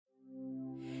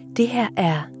Det her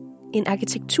er en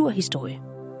arkitekturhistorie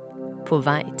på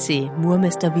vej til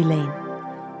Murmestervillaen.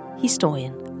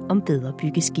 Historien om bedre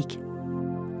byggeskik.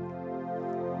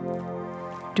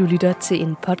 Du lytter til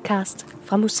en podcast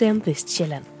fra Museum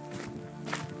Vestsjælland.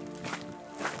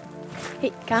 Hey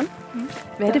Karen,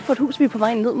 hvad er det for et hus, vi er på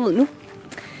vej ned mod nu?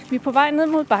 Vi er på vej ned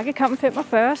mod Bakkekamp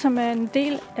 45, som er en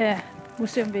del af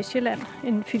Museum Vestsjælland.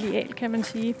 En filial, kan man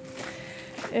sige.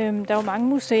 Der er jo mange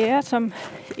museer, som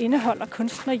indeholder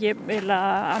kunstnerhjem eller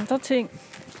andre ting.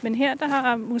 Men her der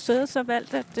har museet så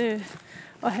valgt at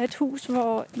have et hus,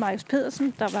 hvor Marius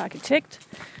Pedersen, der var arkitekt,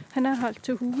 han har holdt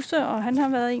til huse, og han har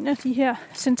været en af de her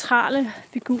centrale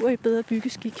figurer i bedre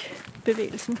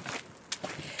byggeskik-bevægelsen.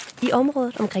 I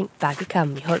området omkring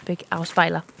Bakkekampen i Holbæk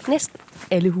afspejler næsten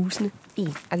alle husene en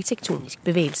arkitektonisk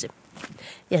bevægelse.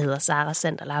 Jeg hedder Sara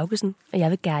Sander Laugesen, og jeg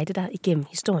vil guide dig igennem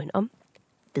historien om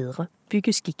bedre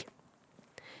byggeskik.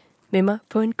 Med mig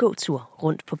på en gåtur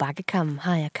rundt på Bakkekampen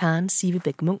har jeg Karen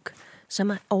Sivebæk Munk, som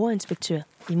er overinspektør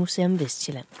i Museum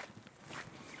Vestsjælland.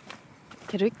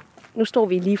 Kan du ikke? Nu står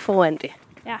vi lige foran det.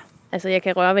 Ja. Altså, jeg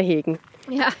kan røre ved hækken.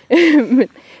 Ja.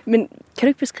 men kan du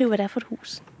ikke beskrive, hvad det er for et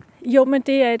hus? Jo, men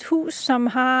det er et hus, som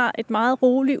har et meget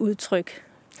roligt udtryk,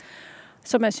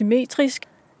 som er symmetrisk.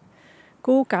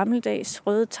 Gode gammeldags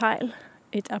røde tegl,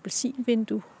 et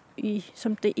appelsinvindue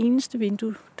som det eneste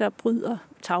vindue, der bryder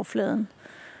tagfladen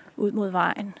ud mod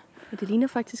vejen. Og det ligner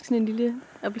faktisk sådan en lille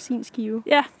appelsinskive.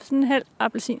 Ja, sådan en halv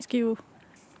appelsinskive.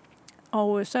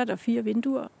 Og så er der 4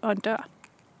 vinduer og en dør.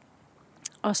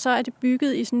 Og så er det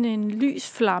bygget i sådan en lys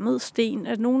flammet sten.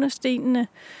 At nogle af stenene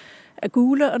er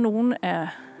gule, og nogle er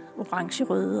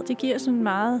orange-røde. Det giver sådan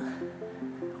meget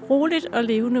roligt og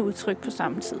levende udtryk på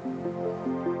samme tid.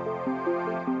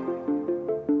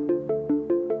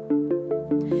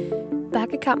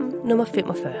 Bakkekampen nummer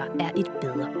 45 er et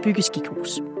bedre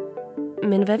byggeskikhus.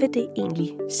 Men hvad vil det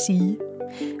egentlig sige?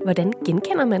 Hvordan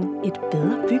genkender man et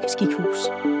bedre byggeskikhus?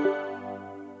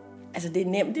 Altså det er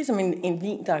nemt, det er som en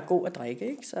vin, der er god at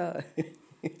drikke, ikke?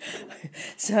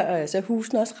 Så er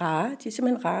husene også rare. De er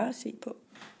simpelthen rare at se på.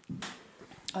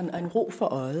 Og en ro for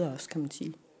øjet også, kan man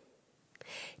sige.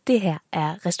 Det her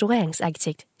er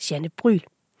restaureringsarkitekt Jeanne Bryl.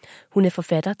 Hun er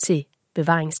forfatter til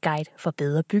Bevaringsguide for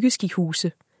bedre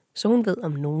byggeskikhuse, så hun ved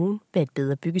om nogen, hvad et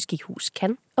bedre byggeskikhus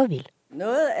kan og vil.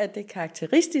 Noget af det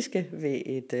karakteristiske ved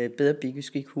et bedre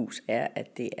byggeskikhus er,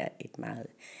 at det er et meget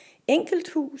enkelt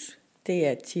hus. Det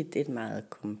er tit et meget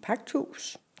kompakt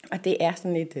hus. Og det er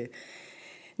sådan et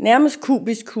nærmest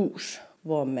kubisk hus,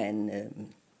 hvor man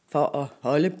for at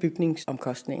holde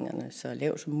bygningsomkostningerne så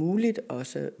lavt som muligt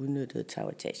også udnyttede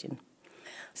tagetagen.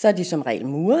 Så er de som regel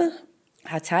muret.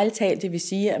 Har tegltag, det vil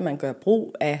sige, at man gør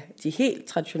brug af de helt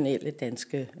traditionelle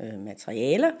danske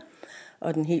materialer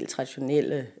og den helt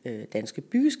traditionelle danske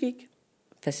byggeskik.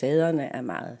 Facaderne er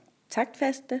meget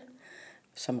taktfaste,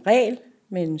 som regel,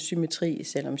 men symmetri,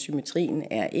 selvom symmetrien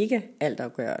er ikke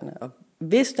altafgørende. Og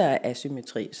hvis der er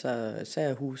symmetri, så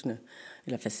er husene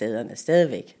eller facaderne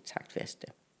stadigvæk taktfaste.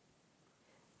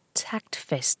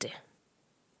 Taktfaste.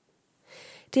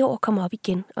 Det ord kommer op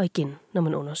igen og igen, når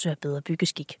man undersøger bedre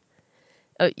byggeskik.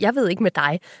 Og jeg ved ikke med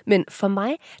dig, men for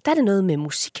mig, der er det noget med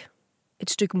musik. Et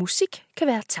stykke musik kan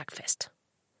være taktfast.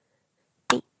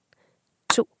 1,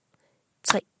 2,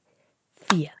 3,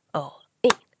 4 og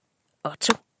 1 og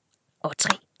 2 og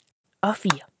 3 og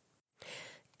 4.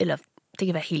 Eller det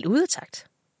kan være helt ude af takt.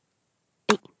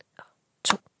 1 og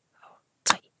 2 og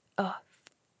 3 og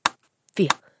 4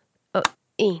 og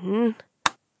 1,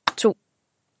 2.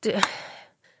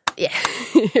 Ja,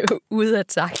 ude af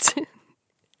takt.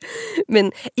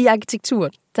 Men i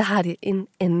arkitekturen, der har det en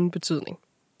anden betydning.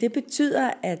 Det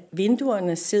betyder, at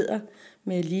vinduerne sidder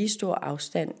med lige stor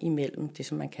afstand imellem det,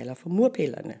 som man kalder for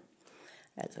murpillerne.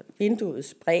 Altså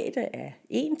vinduets bredde er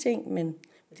én ting, men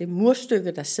det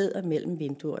murstykke, der sidder mellem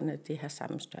vinduerne, det har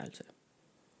samme størrelse.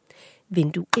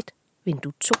 Vindue 1,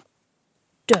 vindue 2,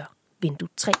 dør, vindue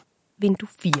 3, vindue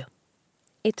 4.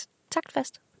 Et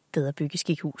taktfast bedre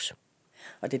byggeskikhus.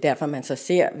 Og det er derfor, man så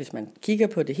ser, hvis man kigger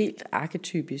på det helt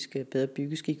arketypiske bedre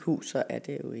byggeskikhus, så er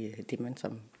det jo det, man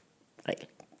som regel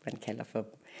man kalder for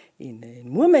en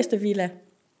murmestervilla.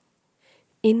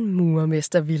 En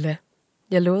murmestervilla.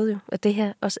 Jeg lovede jo, at det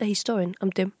her også er historien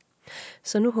om dem.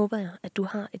 Så nu håber jeg, at du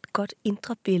har et godt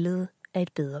indre billede af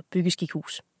et bedre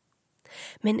byggeskikhus.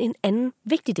 Men en anden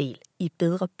vigtig del i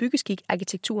bedre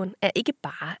byggeskik-arkitekturen er ikke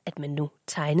bare, at man nu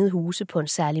tegnede huse på en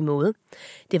særlig måde.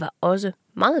 Det var også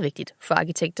meget vigtigt for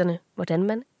arkitekterne, hvordan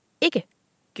man ikke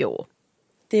gjorde.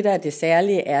 Det, der er det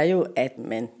særlige, er jo, at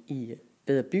man i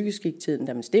bedre byggeskik-tiden,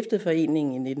 da man stiftede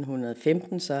foreningen i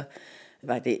 1915, så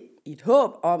var det et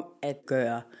håb om at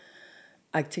gøre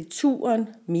arkitekturen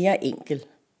mere enkel.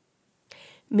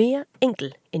 Mere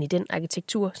enkel end i den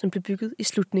arkitektur, som blev bygget i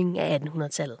slutningen af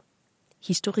 1800-tallet.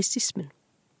 Historicismen.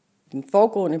 Den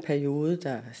foregående periode,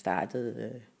 der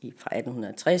startede fra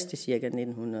 1860 til ca.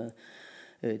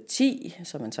 1910,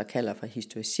 som man så kalder for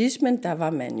historicismen, der var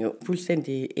man jo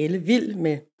fuldstændig ellevild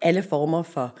med alle former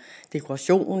for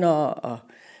dekorationer, og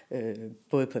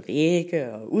både på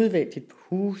vægge og udvendigt på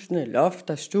husene,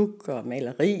 lofter, stuk og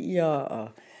malerier, og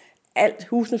alt.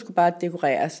 Husene skulle bare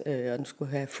dekoreres, og den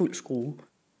skulle have fuld skrue.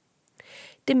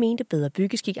 Det mente Bedre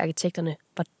Byggeskik-arkitekterne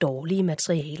var dårlige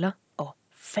materialer, og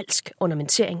falsk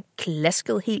ornamentering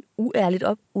klaskede helt uærligt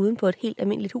op uden på et helt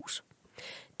almindeligt hus.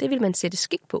 Det ville man sætte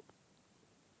skik på.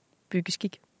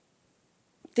 Byggeskik.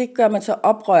 Det gør man så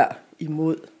oprør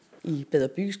imod i Bedre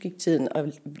Byggeskik-tiden,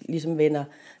 og ligesom vender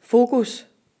fokus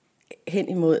hen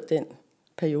imod den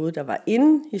periode, der var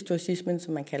inden historicismen,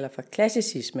 som man kalder for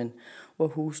klassicismen, hvor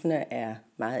husene er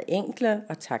meget enkle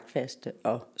og taktfaste,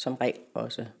 og som regel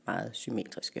også meget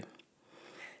symmetriske.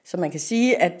 Så man kan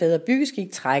sige, at Bedre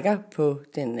Byggeskik trækker på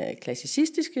den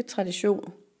klassicistiske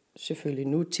tradition, selvfølgelig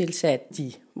nu tilsat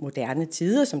de moderne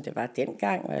tider, som det var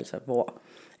dengang, altså hvor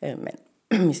man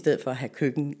i stedet for at have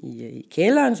køkken i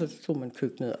kælderen, så tog man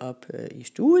køkkenet op i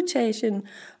stueetagen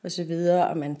osv.,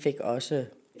 og man fik også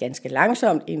ganske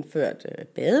langsomt indført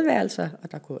badeværelser,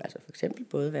 og der kunne altså for eksempel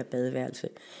både være badeværelse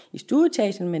i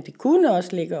stueetagen, men det kunne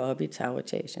også ligge oppe i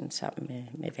tagetagen sammen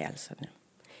med værelserne.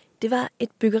 Det var et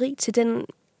byggeri til den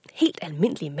helt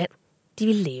almindelige mand, de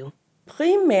ville lave.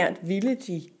 Primært ville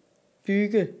de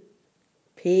bygge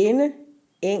pæne,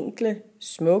 enkle,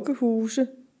 smukke huse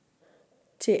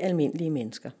til almindelige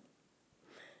mennesker.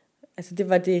 Altså det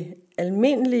var det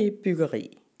almindelige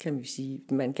byggeri, kan vi sige,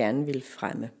 man gerne ville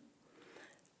fremme.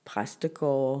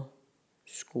 Præstegårde,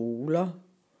 skoler,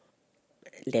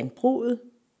 landbruget,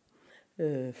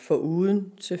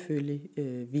 foruden selvfølgelig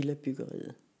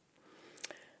villabyggeriet.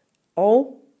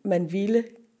 Og man ville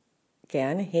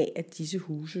gerne have, at disse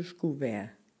huse skulle være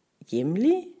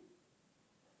hjemlige,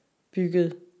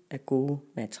 bygget af gode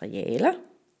materialer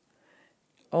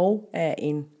og af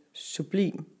en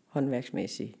sublim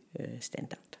håndværksmæssig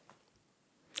standard.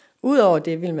 Udover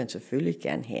det ville man selvfølgelig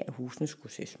gerne have, at husene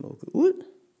skulle se smukke ud.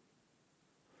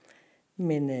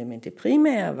 Men det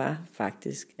primære var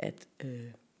faktisk, at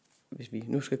hvis vi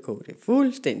nu skal gå det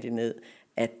fuldstændig ned,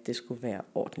 at det skulle være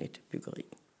ordentligt byggeri.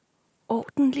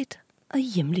 Ordentligt og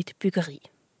hjemligt byggeri.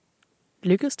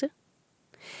 Lykkedes det?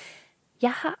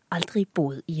 Jeg har aldrig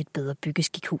boet i et Bedre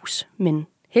Byggeskikhus, men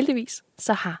heldigvis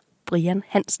så har Brian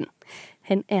Hansen.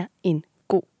 Han er en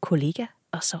god kollega,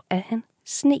 og så er han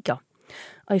snedker.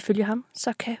 Og ifølge ham,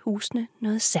 så kan husene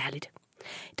noget særligt.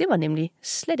 Det var nemlig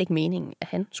slet ikke meningen, at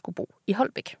han skulle bo i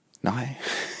Holbæk. Nej,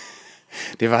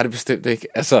 det var det bestemt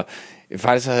ikke. Altså,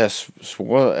 faktisk havde jeg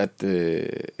svoret, at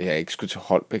jeg ikke skulle til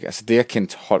Holbæk. Altså, det jeg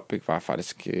kendte til Holbæk var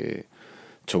faktisk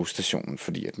togstationen,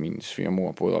 fordi at min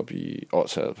svigermor boede op i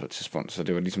Årsaget på et tidspunkt. Så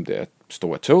det var ligesom der, jeg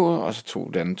stod af toget, og så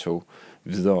tog det andet tog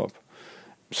videre op.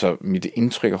 Så mit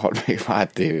indtryk af Holbæk var,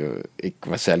 at det jo ikke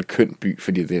var særlig køn by,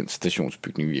 fordi den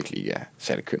stationsbygning virkelig ikke er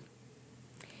særlig køn.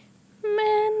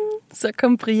 Men så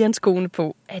kom Brians kone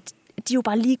på, at de jo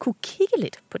bare lige kunne kigge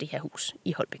lidt på det her hus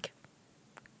i Holbæk.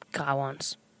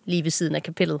 Graverens, lige ved siden af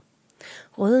kapellet.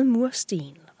 Røde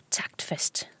mursten og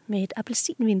taktfast med et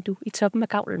appelsinvindue i toppen af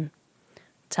gavlen.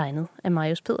 Tegnet af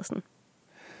Marius Pedersen.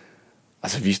 Og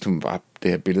så viste hun bare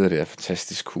det her billede af det her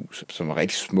fantastiske hus, som var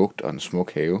rigtig smukt og en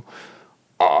smuk have.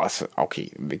 Og så, okay,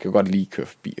 vi kan godt lige køre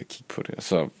forbi og kigge på det. Og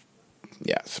så,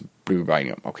 ja, så blev vi bare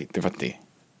enige om, okay, det var det.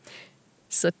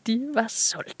 Så de var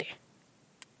solgte.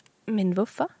 Men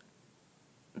hvorfor?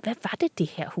 Hvad var det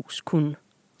her hus kunne?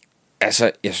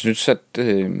 Altså, jeg synes, at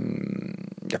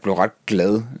jeg blev ret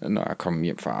glad, når jeg kom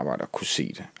hjem fra arbejde og kunne se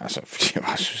det. Altså, fordi jeg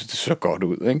bare synes, at det så godt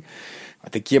ud, ikke?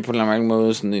 Og det giver på en eller anden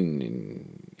måde sådan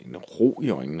en ro i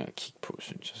øjnene at kigge på,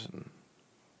 synes jeg. Sådan.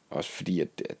 Også fordi,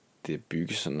 at det er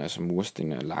bygget sådan, altså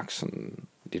mursten er lagt sådan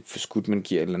lidt for skudt, men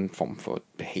giver en eller anden form for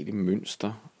behageligt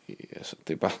mønster. Altså,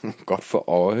 det er bare godt for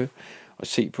øje at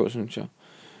se på, synes jeg.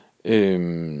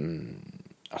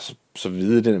 Og så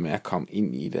vide det med at komme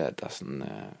ind i det, at der sådan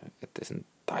at det er sådan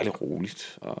dejligt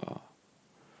roligt og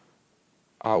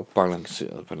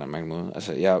afbalanceret på en eller anden måde.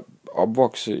 Altså, jeg er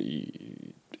opvokset i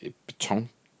et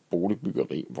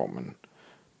betonboligbyggeri, hvor man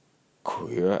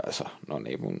kunne høre, altså, når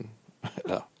naboen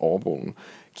eller overboen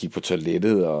gik på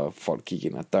toilettet, og folk gik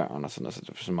ind ad døren og sådan, altså, det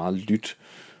var så meget lyt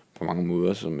på mange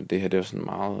måder, så men det her, det var sådan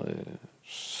meget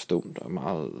stumt og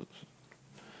meget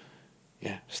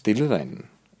stille derinde.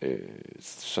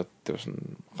 Så det var sådan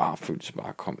en rar følelse bare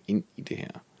at komme ind i det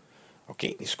her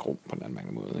organisk rum på en eller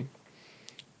anden måde, ikke?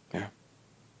 Ja.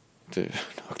 Det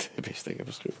er nok det bedste, jeg kan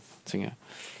beskrive, tænker jeg.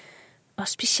 Og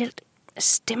specielt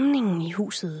stemningen i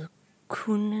huset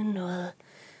kunne noget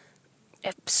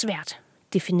svært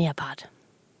definerbart.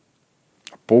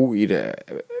 At bo i det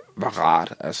var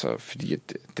rart, altså, fordi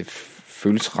det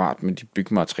føles rart med de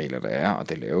bygmaterialer, der er, og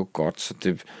det laver godt, så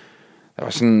der var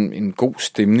sådan en god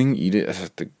stemning i det.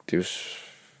 Altså,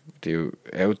 det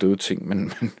er jo døde ting, men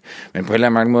på en eller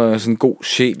anden måde er sådan en god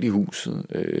sjæl i huset.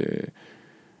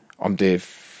 Om det er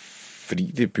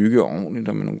fordi det er bygget ordentligt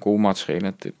og med nogle gode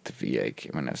materialer, det ved jeg ikke.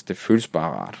 Men altså, det føles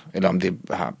bare rart. Eller om det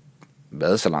har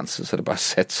været så lang tid, så det bare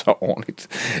sat så ordentligt.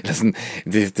 Eller sådan,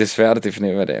 det er svært at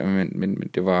definere, hvad det er, men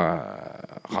det var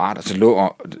rart.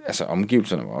 Altså,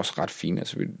 omgivelserne var også ret fine.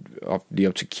 Altså, lige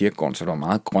op til kirkegården, så det var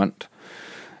meget grønt.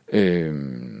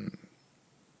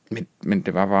 Men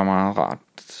det var bare meget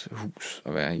rart hus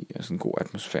at være i, og sådan en god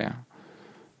atmosfære.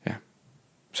 Ja.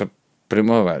 Så på den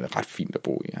måde var det ret fint at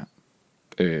bo i, ja.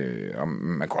 Og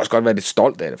man kunne også godt være lidt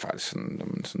stolt af det faktisk, sådan, når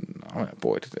man sådan, jeg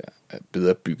bor i det der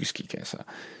bedre byggeskik, altså.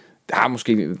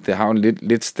 Det har jo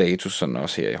lidt status sådan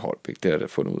også her i Holbæk, det har jeg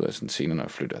fundet ud af sådan senere, når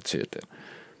jeg flytter til, at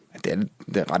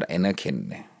det er ret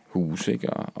anerkendende hus, ikke?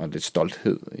 Og lidt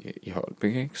stolthed i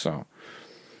Holbæk, ikke? Så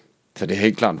det har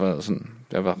helt klart været sådan,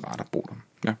 det har været rart at bo der,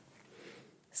 ja.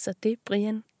 Så det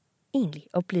Brian egentlig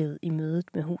oplevede i mødet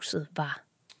med huset var?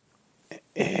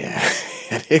 Ja,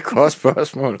 det er et godt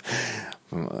spørgsmål.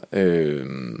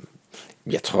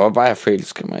 Jeg tror bare, jeg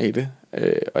forelsker mig i det,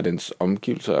 og dens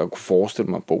omgivelser, og kunne forestille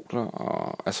mig at bo der.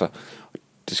 Og, altså,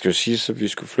 det skal jo siges, at vi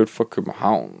skulle flytte fra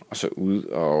København og så ud,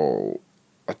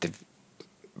 og det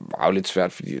var jo lidt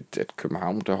svært, fordi at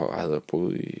København, der havde jeg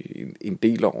boet i en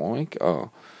del år, ikke? Og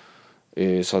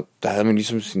så der havde man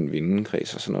ligesom sin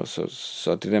vennekreds og sådan noget,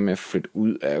 så det der med at flytte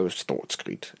ud er jo et stort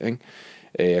skridt, ikke?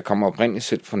 Jeg kommer oprindeligt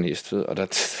selv fra Næstved, og der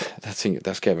tænkte jeg,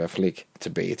 der skal jeg i hvert fald ikke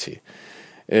tilbage til.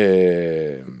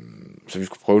 Så vi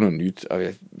skulle prøve noget nyt,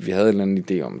 og vi havde en eller anden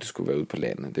idé om, at det skulle være ude på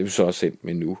landet. Det er vi så også endt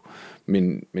med nu.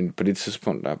 Men på det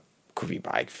tidspunkt, der kunne vi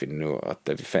bare ikke finde noget, og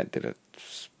da vi fandt det,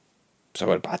 så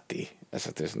var det bare det.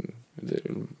 Altså, det er sådan, det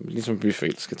er ligesom vi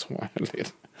forelsker, tror jeg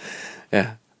lidt. Ja,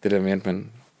 det der med, at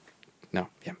man...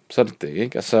 så er det det,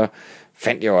 ikke? Og så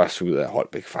fandt jeg også ud af, at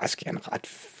Holbæk faktisk er en ret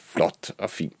flot og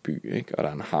fin by, ikke? Og der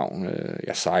er en havn.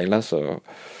 Jeg sejler,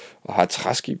 og har et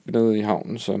træskib nede i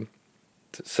havnen,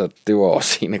 så det var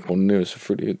også en af grundene,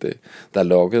 selvfølgelig, der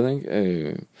lokkede,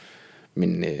 ikke?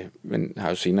 Men har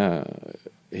jo senere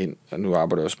hen, og nu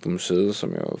arbejder jeg også på museet,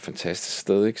 som er jo et fantastisk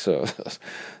sted, ikke?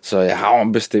 Så jeg har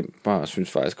ombestemt mig, og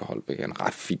synes faktisk, at Holbæk er en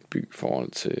ret fin by i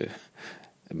forhold til...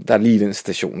 Der er lige den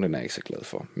station, den er jeg ikke så glad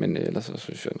for, men ellers så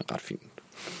synes jeg, den er ret fin.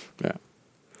 Ja.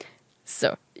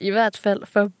 Så i hvert fald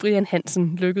for Brian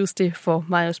Hansen lykkedes det for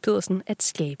Marius Pedersen at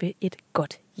skabe et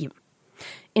godt hjem.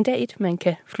 Endda et, man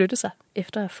kan flytte sig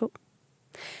efter at få.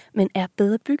 Men er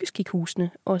bedre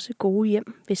byggeskikhusene også gode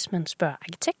hjem, hvis man spørger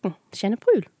arkitekten, Jeanne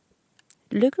Bryl?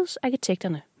 Lykkedes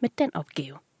arkitekterne med den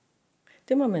opgave?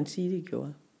 Det må man sige, de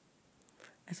gjorde.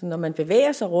 Altså når man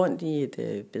bevæger sig rundt i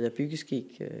et bedre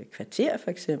byggeskik kvarter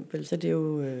for eksempel, så det er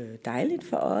jo dejligt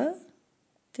for øjet.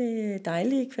 Det er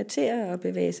dejlige kvarterer at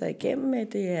bevæge sig igennem.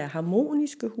 Det er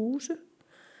harmoniske huse,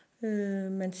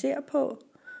 man ser på.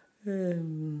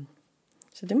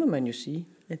 Så det må man jo sige,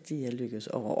 at de er lykkedes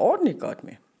overordentligt godt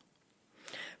med.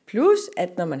 Plus,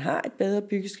 at når man har et bedre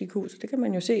byggeskikhus, det kan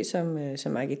man jo se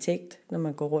som arkitekt, når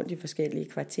man går rundt i forskellige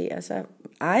kvarterer, så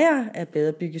ejere af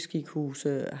bedre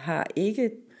byggeskikhuse har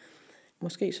ikke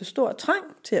måske så stor trang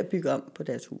til at bygge om på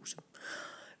deres huse,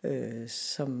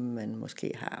 som man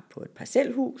måske har på et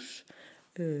parcelhus.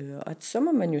 Og så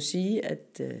må man jo sige,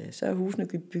 at så er husene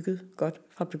bygget godt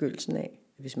fra begyndelsen af,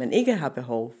 hvis man ikke har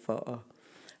behov for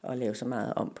at lave så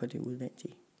meget om på det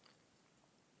udvendige.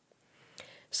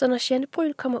 Så når Jeanne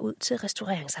Bryl kommer ud til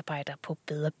restaureringsarbejder på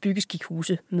bedre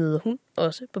byggeskikhuse, møder hun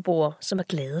også beboere, som er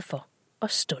glade for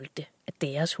og stolte af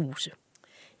deres huse.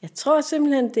 Jeg tror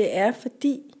simpelthen, det er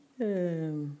fordi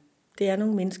det er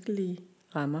nogle menneskelige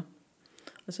rammer.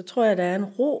 Og så tror jeg, der er en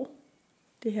ro,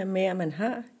 det her med, at man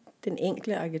har den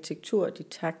enkle arkitektur, de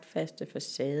taktfaste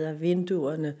facader,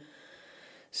 vinduerne,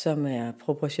 som er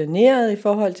proportioneret i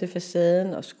forhold til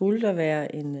facaden, og skulle der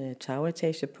være en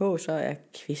tagetage på, så er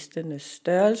kvistenes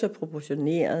størrelse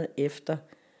proportioneret efter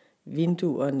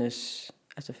vinduernes,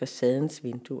 altså facadens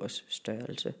vinduers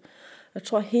størrelse. Jeg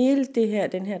tror hele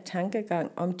den her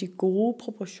tankegang om de gode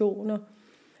proportioner,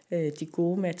 de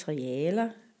gode materialer,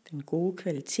 den gode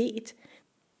kvalitet,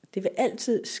 det vil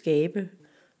altid skabe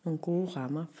nogle gode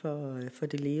rammer for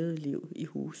det levede liv i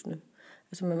husene.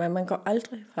 Altså man går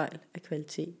aldrig fejl af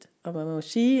kvalitet. Og man må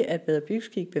sige, at bedre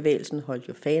byggeskik-bevægelsen holdt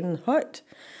jo fanen højt,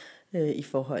 i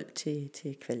forhold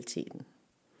til kvaliteten.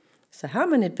 Så har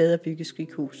man et bedre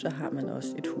byggeskikhus, så har man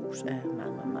også et hus af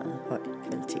meget, meget, meget høj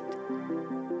kvalitet.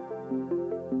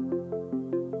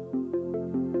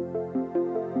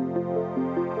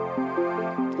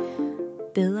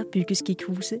 Bedre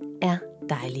byggeskikhuse er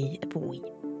dejlige at bo i.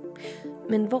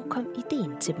 Men hvor kom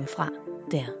ideen til dem fra,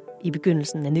 der i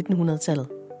begyndelsen af 1900-tallet?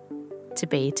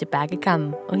 Tilbage til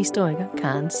Bakkekammen og historiker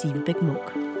Karen Sivebæk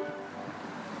Munk.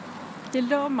 Det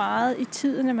lå meget i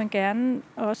tiden, at man gerne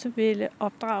også ville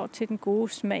opdrage til den gode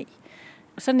smag.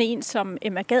 Sådan en som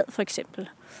Emma Gad for eksempel.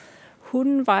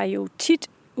 Hun var jo tit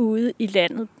ude i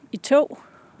landet i tog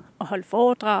og holdt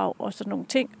foredrag og sådan nogle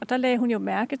ting. Og der lagde hun jo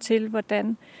mærke til,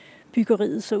 hvordan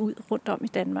byggeriet så ud rundt om i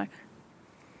Danmark.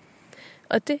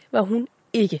 Og det var hun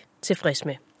ikke tilfreds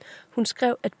med. Hun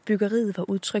skrev, at byggeriet var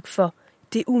udtryk for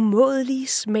det umådelige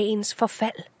smagens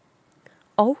forfald.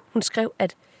 Og hun skrev,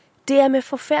 at det er med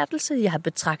forfærdelse, jeg har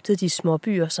betragtet de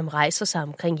småbyer, som rejser sig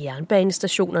omkring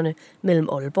jernbanestationerne mellem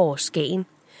Aalborg og Skagen.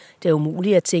 Det er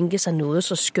umuligt at tænke sig noget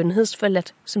så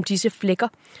skønhedsforladt som disse flækker,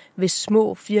 hvis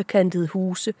små firkantede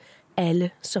huse,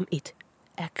 alle som et,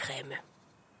 er grimme.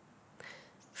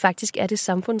 Faktisk er det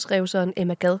samfundsrevseren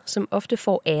Emma Gad, som ofte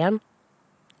får æren,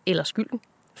 eller skylden,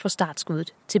 for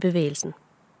startskuddet til bevægelsen.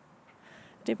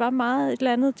 Det var meget et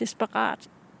eller andet desperat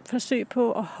forsøg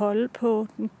på at holde på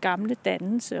den gamle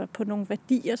dannelse og på nogle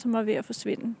værdier, som var ved at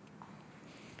forsvinde.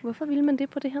 Hvorfor ville man det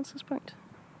på det her tidspunkt?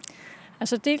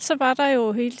 Altså dels så var der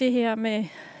jo hele det her med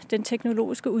den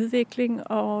teknologiske udvikling,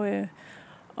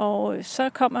 og så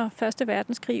kommer Første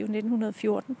Verdenskrig i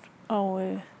 1914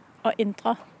 og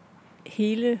ændrer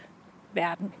hele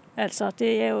verden. Altså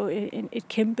det er jo et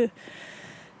kæmpe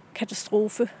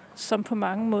katastrofe, som på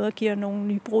mange måder giver nogle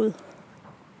nybrud.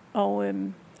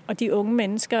 Og de unge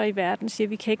mennesker i verden siger, at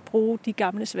vi kan ikke bruge de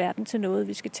gamles verden til noget.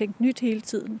 Vi skal tænke nyt hele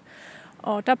tiden.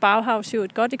 Og der er Bauhaus jo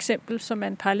et godt eksempel, som er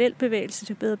en parallelbevægelse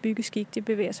til bedre byggeskik. Det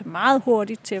bevæger sig meget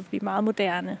hurtigt til at blive meget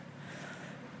moderne,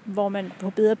 hvor man på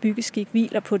bedre byggeskik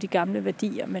hviler på de gamle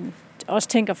værdier, men også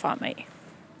tænker fremad.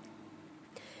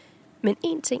 Men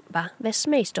en ting var, hvad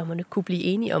smagsdommerne kunne blive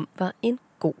enige om, var en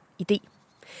god idé.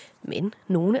 Men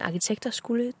nogle arkitekter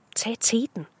skulle tage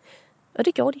teten. Og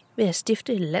det gjorde de ved at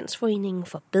stifte Landsforeningen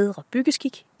for Bedre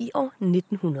Byggeskik i år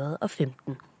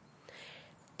 1915.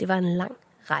 Det var en lang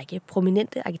række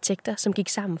prominente arkitekter, som gik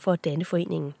sammen for at danne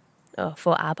foreningen og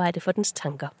for at arbejde for dens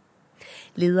tanker.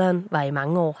 Lederen var i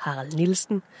mange år Harald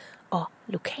Nielsen, og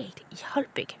lokalt i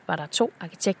Holbæk var der 2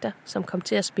 arkitekter, som kom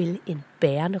til at spille en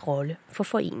bærende rolle for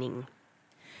foreningen.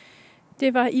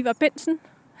 Det var Ivar Bentsen,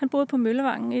 han boede på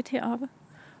Møllevangen 1 heroppe,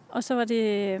 og så var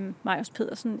det Marius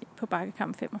Pedersen på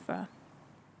Bakkekammen 45.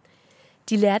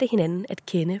 De lærte hinanden at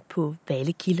kende på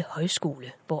Vallekilde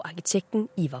Højskole, hvor arkitekten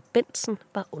Ivar Bentsen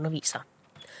var underviser.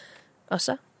 Og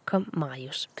så kom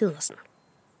Marius Pedersen.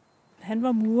 Han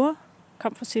var murer,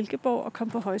 kom fra Silkeborg og kom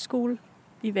på højskole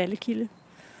i Vallekilde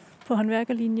på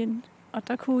håndværkerlinjen. Og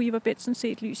der kunne Ivar Bentsen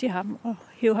se et lys i ham og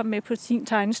hæve ham med på sin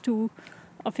tegnestue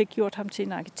og fik gjort ham til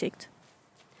en arkitekt.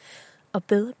 Og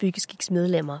Bedre Byggeskiks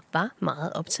medlemmer var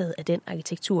meget optaget af den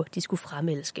arkitektur, de skulle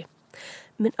fremelske.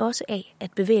 Men også af,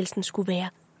 at bevægelsen skulle være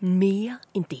mere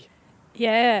end det.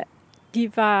 Ja,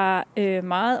 de var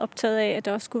meget optaget af, at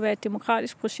det også skulle være et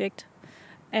demokratisk projekt.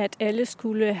 At alle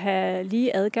skulle have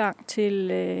lige adgang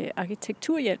til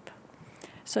arkitekturhjælp.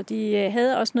 Så de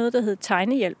havde også noget, der hed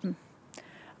Tegnehjælpen.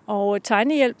 Og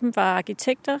Tegnehjælpen var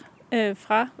arkitekter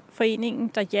fra foreningen,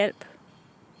 der hjalp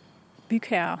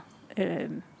bygherrer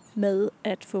med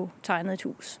at få tegnet et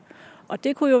hus. Og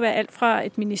det kunne jo være alt fra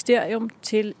et ministerium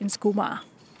til en skomager,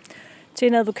 til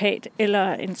en advokat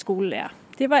eller en skolelærer.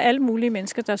 Det var alle mulige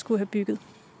mennesker, der skulle have bygget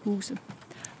huse.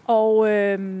 Og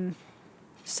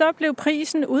så blev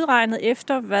prisen udregnet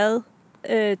efter, hvad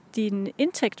din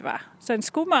indtægt var. Så en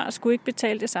skomager skulle ikke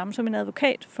betale det samme som en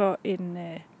advokat for en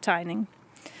tegning.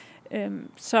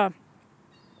 Så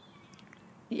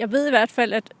jeg ved i hvert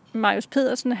fald, at Marius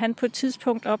Pedersen, han på et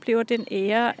tidspunkt oplever den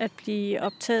ære at blive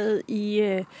optaget i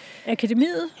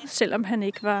akademiet, selvom han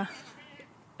ikke var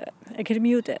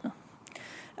akademiuddannet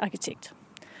arkitekt.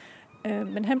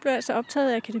 Men han blev altså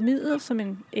optaget af akademiet som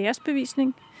en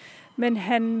æresbevisning, men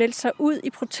han meldte sig ud i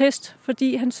protest,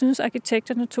 fordi han syntes, at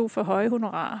arkitekterne tog for høje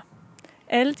honorarer.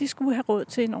 Alle de skulle have råd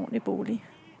til en ordentlig bolig.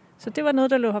 Så det var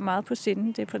noget, der lå ham meget på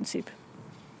sinden, det princip.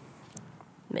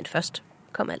 Men først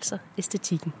kom altså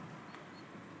æstetikken.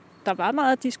 Der var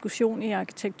meget diskussion i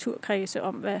arkitekturkredse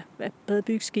om, hvad bedre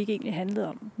byggeskik egentlig handlede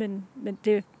om. Men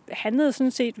det handlede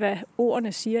sådan set, hvad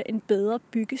ordene siger, en bedre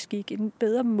byggeskik, en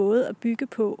bedre måde at bygge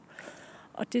på.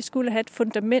 Og det skulle have et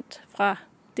fundament fra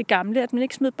det gamle, at man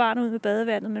ikke smed barnet ud med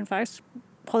badevandet, men faktisk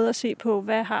prøvet at se på,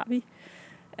 hvad har vi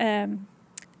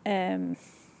af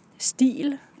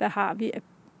stil, hvad har vi af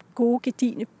gode,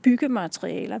 gedigne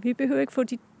byggematerialer. Vi behøver ikke få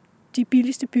de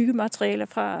billigste byggematerialer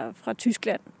fra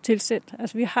Tyskland tilsendt.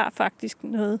 Altså vi har faktisk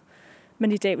noget,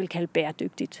 man i dag vil kalde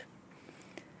bæredygtigt.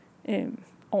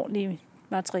 Ordentlige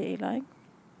materialer, ikke?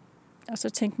 Og så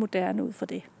tænke moderne ud for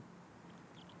det.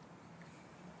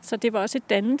 Så det var også et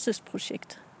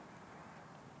dannelsesprojekt.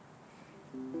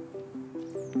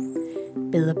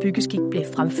 Bedre byggeskik blev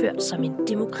fremført som en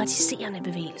demokratiserende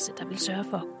bevægelse, der vil sørge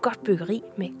for godt byggeri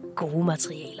med gode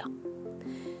materialer.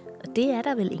 Og det er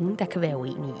der vel ingen, der kan være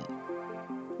uenige i.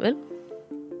 Vel?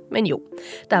 Men jo,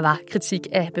 der var kritik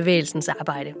af bevægelsens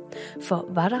arbejde. For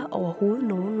var der overhovedet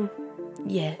nogen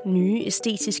nye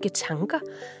æstetiske tanker?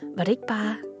 Var det ikke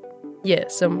bare,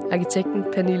 som arkitekten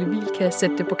Pernille Wiel kan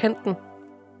sætte det på kanten?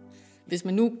 Hvis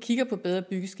man nu kigger på bedre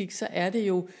byggeskik, så er det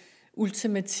jo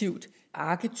ultimativt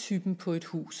arketypen på et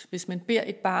hus. Hvis man beder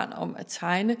et barn om at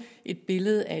tegne et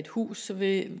billede af et hus, så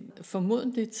vil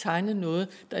formodentlig tegne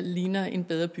noget, der ligner en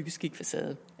bedre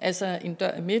byggeskikfacade. Altså en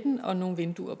dør i midten og nogle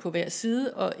vinduer på hver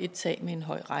side og et tag med en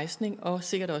høj rejsning og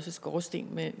sikkert også et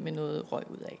skorsten med noget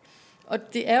røg ud af.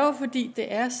 Og det er jo fordi,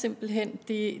 det er simpelthen,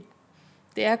 det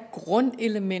er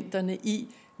grundelementerne i,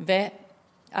 hvad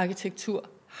arkitektur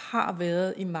har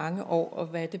været i mange år, og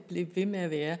hvad det blev ved med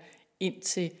at være,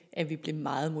 indtil at vi blev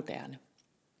meget moderne.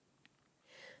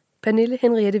 Pernille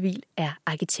Henriette Wiel er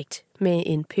arkitekt med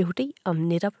en Ph.D. om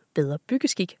netop bedre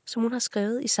byggeskik, som hun har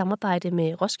skrevet i samarbejde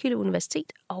med Roskilde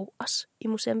Universitet og os i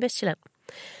Museum Vestjylland.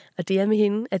 Og det er med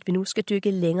hende, at vi nu skal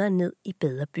dykke længere ned i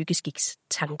bedre byggeskiks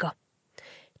tanker.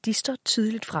 De står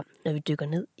tydeligt frem, når vi dykker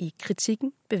ned i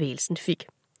kritikken, bevægelsen fik.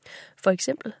 For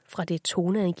eksempel fra det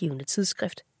toneangivende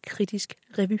tidsskrift Kritisk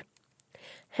Revy.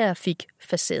 Her fik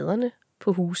facaderne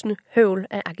på husene høvl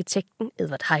af arkitekten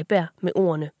Edvard Heiberg med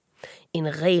ordene: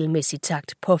 en regelmæssig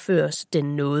takt påføres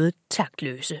den noget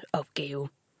taktløse opgave.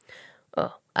 Og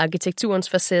arkitekturens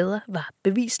facader var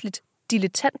bevisligt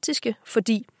dilettantiske,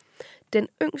 fordi den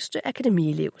yngste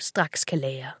akademielev straks kan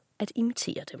lære at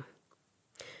imitere dem.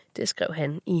 Det skrev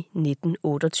han i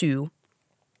 1928.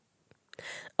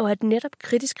 Og at netop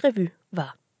Kritisk Revy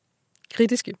var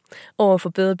kritiske over for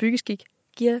bedre byggeskik,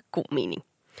 giver god mening.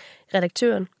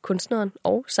 Redaktøren, kunstneren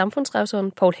og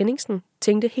samfundsrevseren Poul Henningsen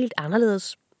tænkte helt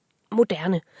anderledes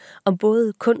moderne om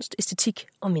både kunst, æstetik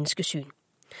og menneskesyn.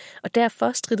 Og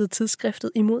derfor strittede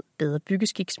tidsskriftet imod bedre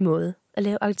byggeskiks måde at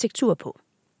lave arkitektur på.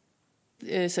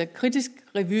 Så Kritisk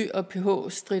Revy og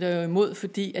PH stritter jo imod,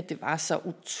 fordi at det var så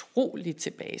utroligt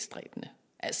tilbagestræbende.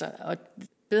 Altså, og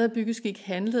bedre byggeskik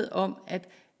handlede om at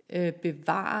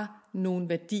bevare nogle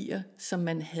værdier, som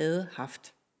man havde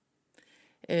haft.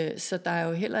 Så der er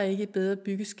jo heller ikke i bedre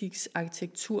byggeskiks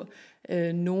arkitektur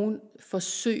nogen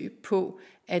forsøg på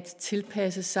at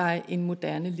tilpasse sig en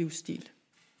moderne livsstil.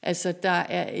 Altså det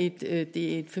er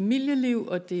et familieliv,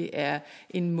 og det er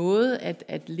en måde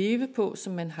at leve på,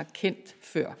 som man har kendt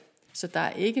før. Så der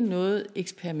er ikke noget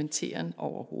eksperimenteren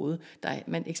overhovedet.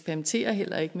 Man eksperimenterer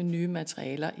heller ikke med nye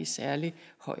materialer i særlig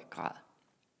høj grad.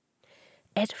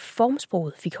 At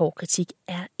formsproget fik hård kritik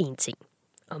er en ting.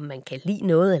 Om man kan lide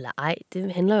noget eller ej,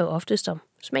 det handler jo oftest om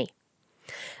smag.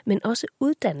 Men også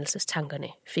uddannelsestankerne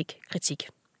fik kritik.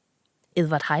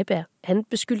 Edvard Heiberg, han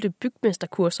beskyldte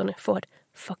bygmesterkurserne for at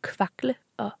forkvakle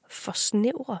og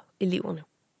forsnævre eleverne.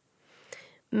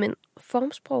 Men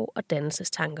formsprog og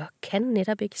dannelsestanker kan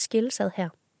netop ikke skilles ad her.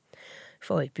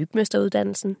 For i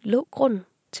bygmesteruddannelsen lå grunden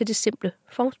til det simple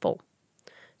formsprog.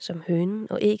 Som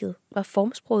hønen og ægget var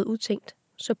formsproget udtænkt,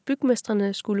 så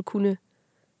bygmestrene skulle kunne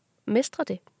mestre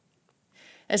det.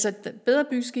 Altså bedre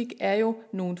byggeskik er jo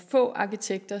nogle få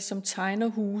arkitekter, som tegner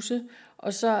huse,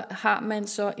 og så har man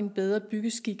så en bedre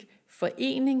byggeskik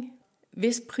forening,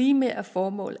 hvis primære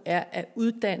formål er at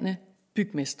uddanne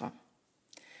bygmestre.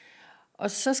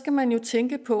 Og så skal man jo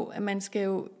tænke på, at man skal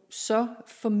jo så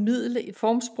formidle et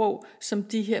formsprog, som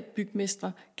de her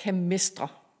bygmestre kan mestre.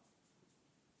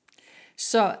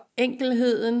 Så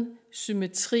enkelheden,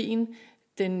 symmetrien,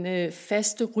 den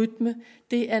faste rytme,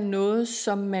 det er noget,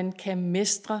 som man kan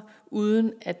mestre,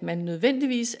 uden at man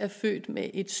nødvendigvis er født med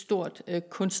et stort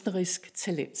kunstnerisk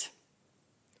talent.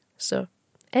 Så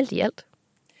alt i alt.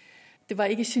 Det var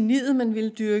ikke geniet, man ville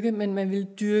dyrke, men man ville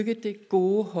dyrke det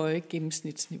gode, høje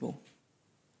gennemsnitsniveau.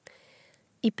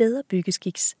 I bedre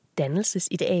byggeskiks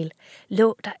dannelsesideal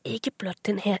lå der ikke blot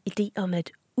den her idé om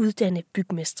at uddanne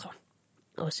bygmestre.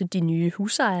 Også de nye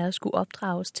husejere skulle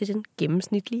opdrages til den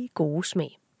gennemsnitlige gode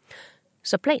smag.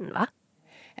 Så planen var?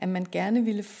 at man gerne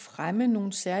ville fremme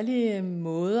nogle særlige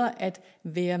måder at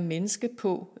være menneske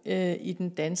på i den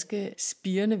danske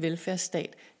spirende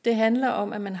velfærdsstat. Det handler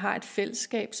om, at man har et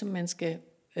fællesskab, som man skal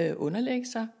underlægge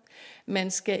sig.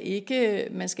 Man skal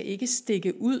ikke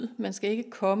stikke ud, man skal ikke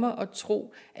komme og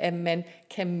tro, at man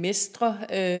kan mestre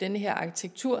denne her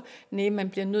arkitektur. Nej, man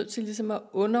bliver nødt til ligesom at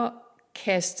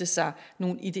underkaste sig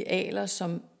nogle idealer,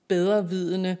 som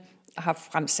bedrevidende har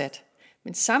fremsat.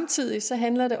 Men samtidig så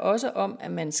handler det også om,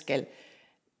 at man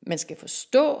skal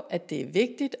forstå, at det er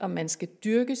vigtigt, og man skal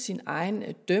dyrke sin egen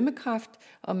dømmekraft,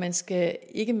 og man skal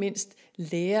ikke mindst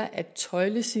lære at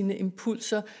tøjle sine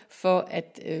impulser for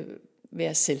at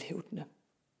være selvhævdende.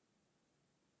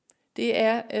 Det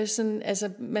er sådan,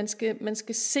 altså man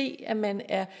skal se, at man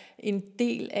er en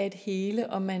del af et hele,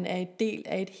 og man er en del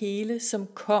af et hele, som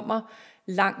kommer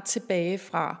langt tilbage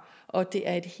fra, og det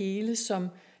er et hele, som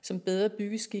Bedre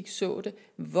Byggeskik så det,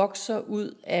 vokser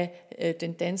ud af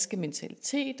den danske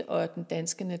mentalitet og den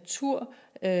danske natur,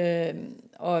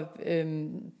 og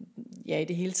i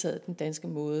det hele taget den danske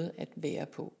måde at være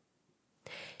på.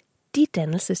 De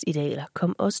dannelsesidealer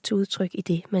kom også til udtryk i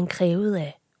det, man krævede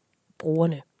af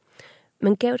brugerne.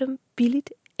 Man gav dem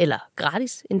billigt eller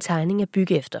gratis en tegning at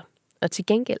bygge efter, og til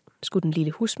gengæld skulle den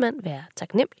lille husmand være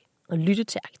taknemmelig og lytte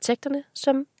til arkitekterne,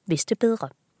 som vidste bedre.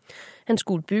 Han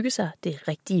skulle bygge sig det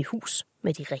rigtige hus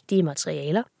med de rigtige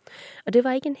materialer, og det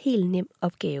var ikke en helt nem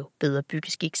opgave, Bedre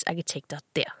Byggeskiks arkitekter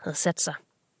der havde sat sig.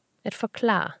 At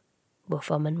forklare,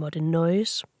 hvorfor man måtte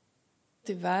nøjes.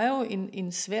 Det var jo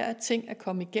en svær ting at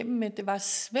komme igennem med. Det var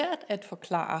svært at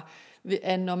forklare,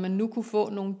 at når man nu kunne få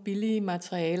nogle billige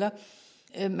materialer.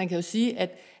 Man kan jo sige,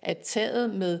 at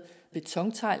taget med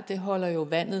betontegl, det holder jo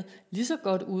vandet lige så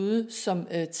godt ude, som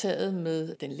taget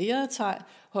med den lerede tegl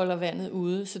holder vandet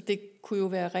ude. Så det kunne jo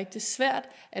være rigtig svært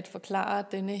at forklare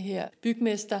denne her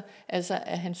bygmester, altså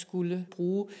at han skulle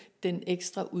bruge den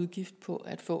ekstra udgift på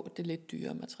at få det lidt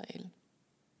dyre materiale.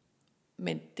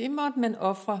 Men det måtte man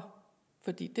ofre,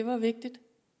 fordi det var vigtigt.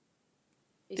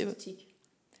 Æstetik.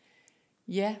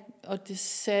 Ja,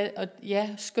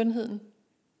 skønheden.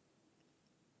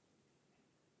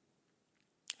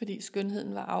 Fordi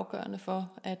skønheden var afgørende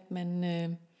for, at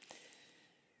man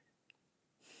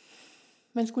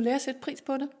skulle lære at sætte pris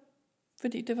på det.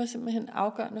 Fordi det var simpelthen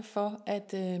afgørende for,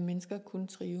 at mennesker kunne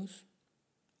trives.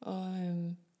 Og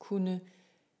kunne,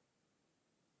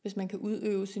 hvis man kan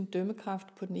udøve sin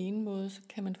dømmekraft på den ene måde, så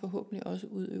kan man forhåbentlig også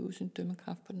udøve sin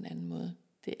dømmekraft på den anden måde.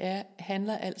 Det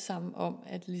handler alt sammen om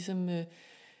at ligesom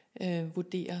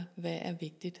vurdere, hvad er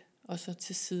vigtigt, og så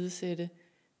tilsidesætte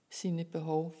sine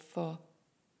behov for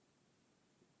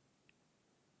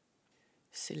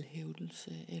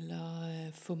selvhævdelse, eller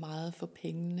få meget for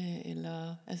pengene,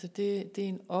 eller altså det er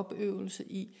en opøvelse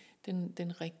i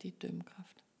den rigtige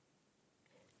dømmekraft.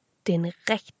 Den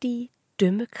rigtige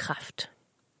dømmekraft,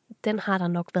 den har der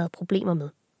nok været problemer med.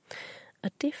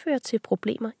 Og det fører til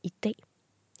problemer i dag.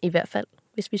 I hvert fald,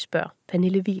 hvis vi spørger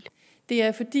Pernille Wiel. Det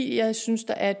er fordi, jeg synes,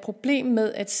 der er et problem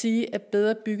med at sige, at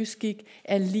Bedre Byggeskik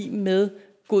er lig med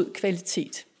god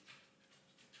kvalitet.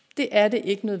 Det er det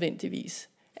ikke nødvendigvis.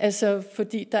 Altså,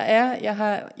 fordi jeg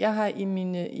har i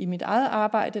mit eget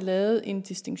arbejde lavet en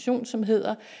distinktion, som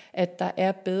hedder, at der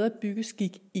er Bedre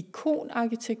Byggeskik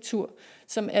ikonarkitektur,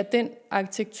 som er den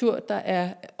arkitektur, der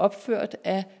er opført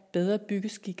af Bedre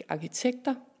Byggeskik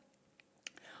arkitekter.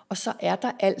 Og så er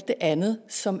der alt det andet,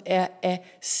 som er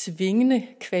af svingende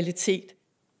kvalitet.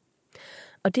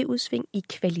 Og det udsving i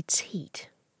kvalitet,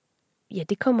 ja,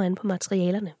 det kommer an på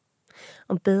materialerne.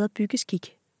 Om Bedre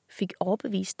Byggeskik fik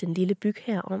overbevist den lille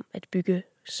bygherre om at bygge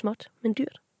småt, men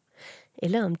dyrt.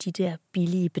 Eller om de der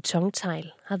billige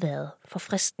betontegl har været for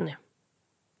fristende.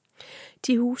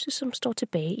 De huse, som står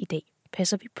tilbage i dag,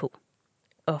 passer vi på.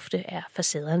 Ofte er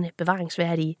facaderne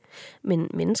bevaringsværdige, men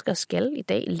mennesker skal i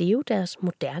dag leve deres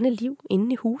moderne liv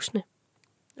inde i husene.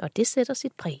 Og det sætter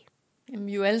sit præg. Jamen,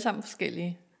 vi er jo alle sammen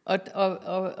forskellige,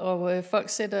 og folk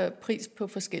sætter pris på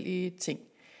forskellige ting.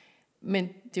 Men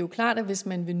det er jo klart, at hvis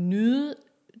man vil nyde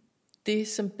det,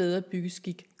 som Bedre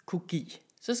Byggeskik kunne give,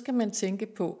 så skal man tænke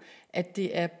på, at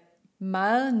det er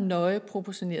meget nøje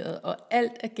proportioneret, og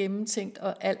alt er gennemtænkt,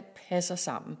 og alt passer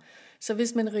sammen. Så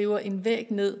hvis man river en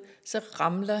væg ned, så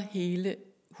ramler hele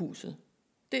huset.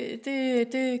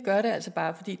 Det gør det altså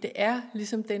bare, fordi det er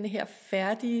ligesom denne her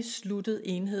færdige, sluttede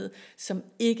enhed, som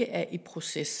ikke er i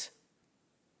proces.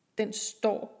 Den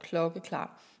står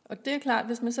klokkeklar. Og det er klart,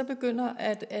 hvis man så begynder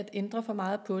at ændre for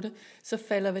meget på det, så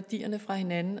falder værdierne fra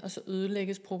hinanden, og så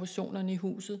ødelægges proportionerne i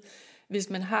huset. Hvis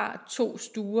man har 2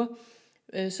 stuer,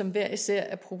 som hver især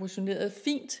er proportioneret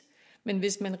fint, men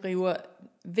hvis man river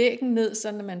væggen ned,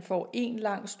 så når man får en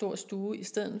lang stor stue i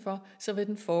stedet for, så vil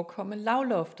den forekomme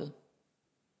lavloftet.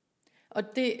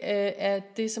 Og det er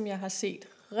det, som jeg har set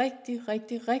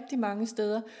rigtig mange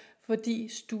steder, fordi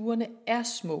stuerne er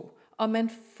små, og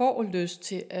man får lyst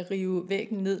til at rive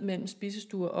væggen ned mellem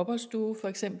spisestue og opholdsstue for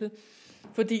eksempel,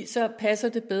 fordi så passer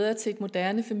det bedre til et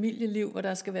moderne familieliv, hvor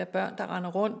der skal være børn, der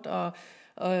render rundt,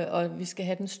 og vi skal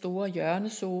have den store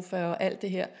hjørnesofa og alt det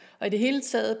her. Og i det hele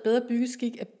taget, bedre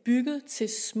byggeskik er bygget til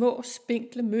små,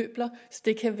 spinkle møbler, så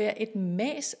det kan være et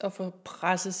mas at få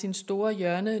presset sin store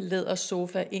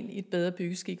hjørnelædersofa ind i et bedre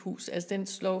byggeskikhus. Altså den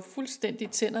slår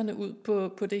fuldstændig tænderne ud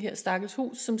på det her stakkels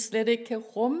hus, som slet ikke kan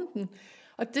rumme den.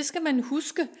 Og det skal man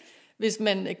huske, hvis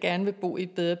man gerne vil bo i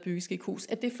et bedre byggeskikhus,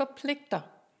 at det forpligter.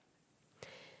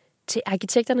 Til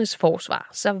arkitekternes forsvar,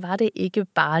 så var det ikke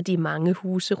bare de mange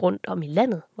huse rundt om i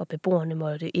landet, hvor beboerne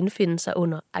måtte indfinde sig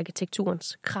under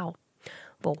arkitekturens krav,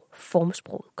 hvor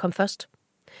formsproget kom først.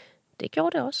 Det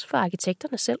gjorde det også for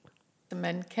arkitekterne selv.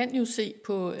 Man kan jo se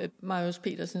på Marius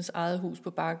Petersens eget hus på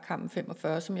Bakkekampen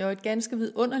 45, som jo er et ganske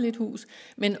vidunderligt hus,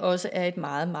 men også er et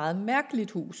meget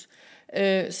mærkeligt hus,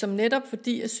 som netop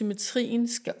fordi at symmetrien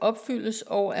skal opfyldes,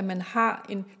 og at man har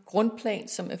en grundplan,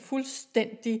 som er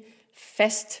fuldstændig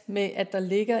fast med, at der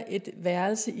ligger et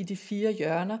værelse i de 4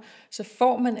 hjørner, så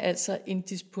får man altså en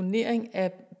disponering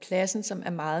af pladsen, som er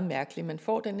meget mærkelig. Man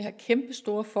får den her kæmpe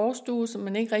store forstue, som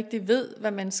man ikke rigtig ved,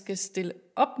 hvad man skal stille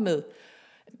op med.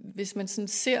 Hvis man sådan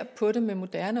ser på det med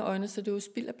moderne øjne, så er det jo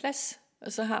spild af plads.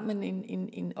 Og så har man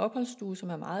en opholdsstue, som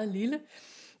er meget lille.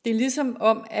 Det er ligesom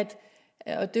om, at,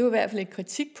 og det er jo i hvert fald et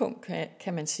kritikpunkt,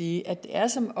 kan man sige, at det er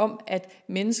som om, at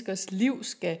menneskers liv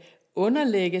skal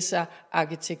underlægge sig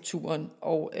arkitekturen,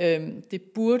 og det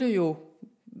burde jo,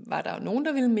 var der jo nogen,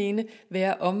 der ville mene,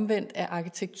 være omvendt, at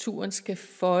arkitekturen skal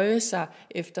føje sig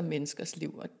efter menneskers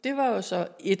liv. Og det var jo så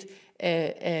et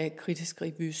af Kritisk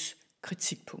Revys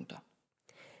kritikpunkter.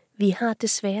 Vi har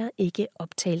desværre ikke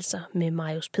optagelser med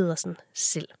Marius Pedersen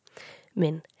selv,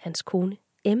 men hans kone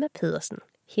Emma Pedersen,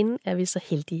 hende er vi så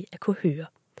heldige at kunne høre.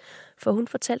 For hun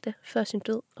fortalte før sin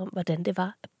død om, hvordan det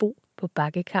var at bo på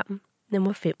Bakkekampen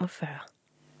nummer 45.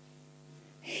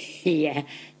 Ja,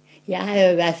 jeg har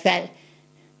jo i hvert fald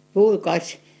boet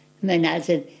godt, men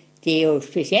altså, det er jo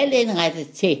specielt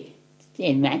indrettet til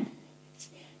en mand.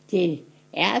 Det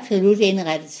er absolut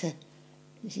indrettet til,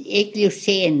 ikke lige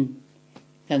til en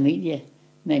familie,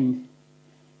 men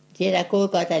det er da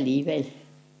gået godt alligevel.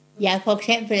 Ja, for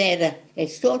eksempel er der et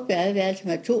stort badeværelse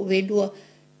med 2 vinduer,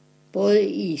 både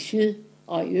i syd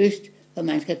og i øst, hvor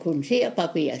man skal kunne se og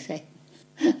barbere sig.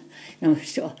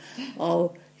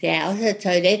 Og der er også et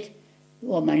toilet,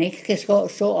 hvor man ikke skal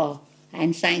stå og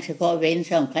anstrenge sig for at vende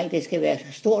sig omkring. Det skal være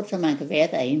så stort, så man kan være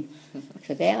derinde.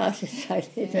 Så der er også et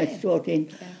toilet med et stort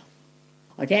vindue.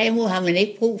 Og derimod har man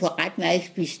ikke brug for ret meget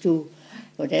spisestue,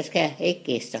 for der skal ikke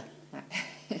gæster.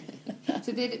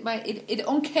 Så det var et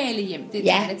ungkarlehjem, det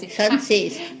ja, til.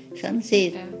 Sådan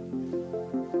set. Ja.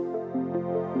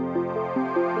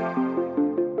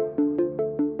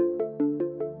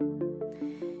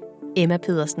 Emma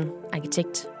Pedersen,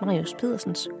 arkitekt Marius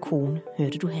Pedersens kone,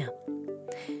 hørte du her.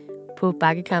 På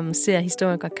Bakkekampen ser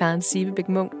historiker Karen Sivebæk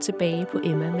Munk tilbage på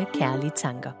Emma med kærlige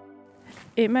tanker.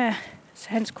 Emma,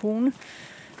 hans kone,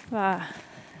 var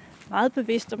meget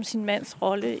bevidst om sin mands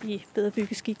rolle i bedre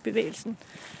byggeskikbevægelsen.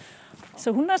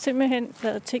 Så hun har simpelthen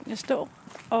ladet tingene stå,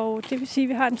 og det vil sige, at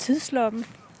vi har en tidslomme.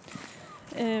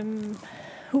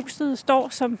 Huset står,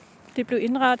 som det blev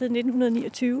indrettet i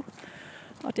 1929,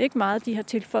 og det er ikke meget, de har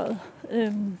tilføjet.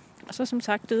 Og så som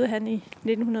sagt døde han i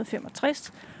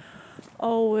 1965,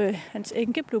 og hans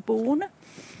enke blev boende.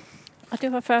 Og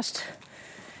det var først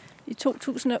i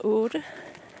 2008,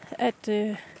 at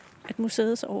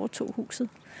museet så overtog huset,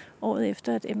 året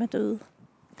efter, at Emma døde.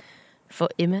 For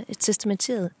Emma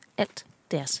testamenterede alt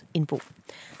deres indbo.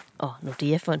 Og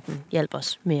Nordea-fonden hjalp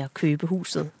os med at købe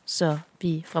huset, så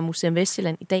vi fra Museum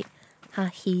Vestjylland i dag har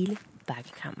hele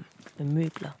Bakkekampen med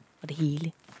møbler og det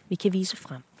hele, vi kan vise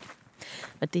frem.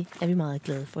 Og det er vi meget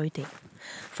glade for i dag.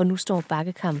 For nu står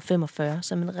Bakkekampen 45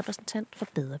 som en repræsentant for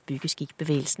bedre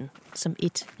byggeskikbevægelsen, som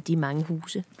et af de mange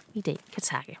huse, i dag kan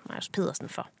takke Marius Pedersen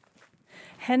for.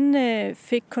 Han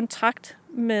fik kontrakt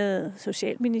med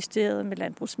Socialministeriet, med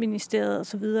Landbrugsministeriet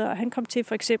osv., og han kom til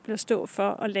for eksempel at stå for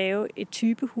at lave et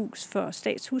typehus for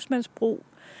Statshusmandsbrug.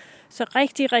 Så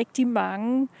rigtig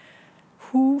mange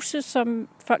huse, som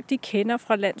folk de kender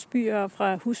fra landsbyer og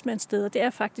fra husmandssteder, det er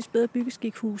faktisk bedre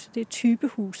byggeskikhuse, det er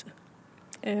typehuse.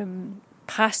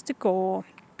 Præstegårde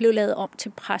blev lavet om til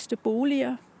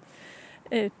præsteboliger.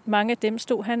 Mange af dem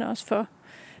stod han også for.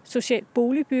 Socialt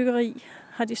boligbyggeri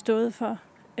har de stået for.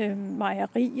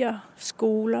 Mejerier,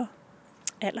 skoler,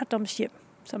 alderdomshjem,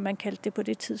 som man kaldte det på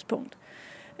det tidspunkt.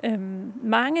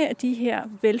 Mange af de her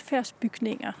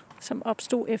velfærdsbygninger, som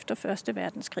opstod efter 1.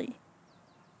 verdenskrig.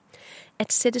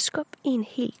 At sætte skub i en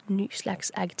helt ny slags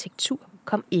arkitektur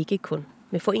kom ikke kun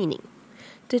med foreningen.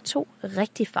 Det tog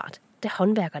rigtig fart, da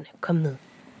håndværkerne kom med.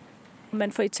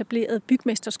 Man får etableret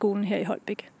bygmesterskolen her i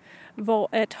Holbæk, hvor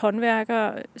at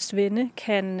håndværkere Svende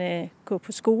kan gå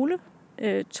på skole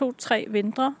 2-3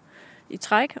 vintre i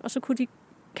træk, og så kunne de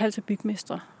kalde sig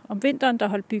bygmestre. Om vinteren der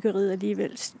holdt byggeriet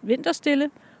alligevel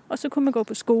vinterstille, og så kunne man gå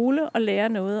på skole og lære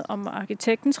noget om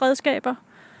arkitektens redskaber.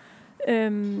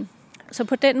 Så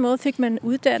på den måde fik man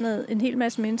uddannet en hel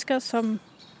masse mennesker, som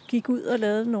gik ud og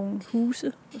lavede nogle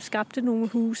huse, og skabte nogle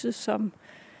huse, som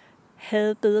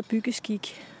havde bedre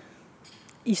byggeskik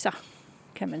i sig,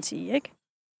 kan man sige, ikke?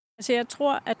 Altså jeg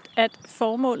tror, at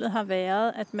formålet har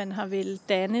været, at man har ville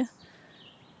danne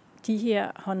de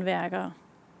her håndværkere,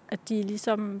 at de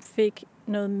ligesom fik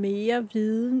noget mere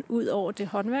viden ud over det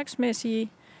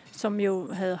håndværksmæssige, som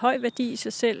jo havde høj værdi i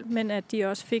sig selv, men at de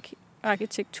også fik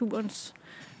arkitekturens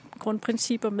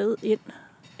grundprincipper med ind.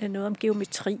 Noget om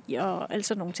geometri og alt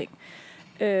sådan nogle ting.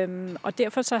 Og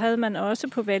derfor så havde man også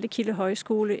på Vallekilde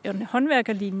Højskole en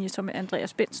håndværkerlinje, som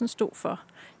Andreas Bentzen stod for.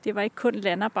 Det var ikke kun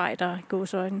landarbejdere,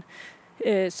 gåsøjne,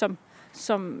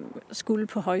 som skulle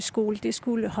på højskole. Det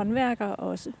skulle håndværkere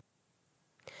også.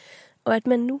 Og at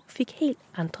man nu fik helt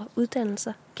andre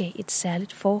uddannelser, gav et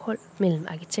særligt forhold mellem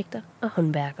arkitekter og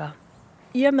håndværkere.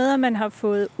 I og med, at man har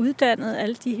fået uddannet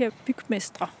alle de her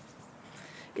bygmestre,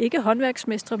 ikke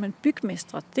håndværksmestre, men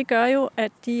bygmestre, det gør jo,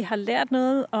 at de har lært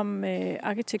noget om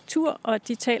arkitektur, og at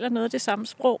de taler noget af det samme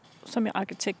sprog, som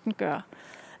arkitekten gør.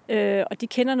 Og de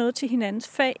kender noget til hinandens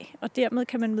fag, og dermed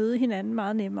kan man møde hinanden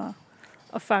meget nemmere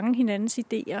og fange hinandens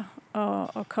idéer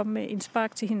og komme med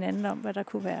indspark til hinanden om, hvad der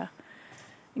kunne være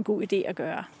en god idé at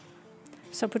gøre.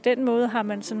 Så på den måde har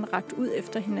man sådan rakt ud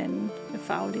efter hinanden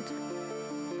fagligt.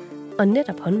 Og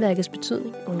netop håndværkets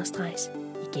betydning understreges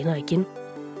igen og igen,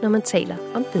 når man taler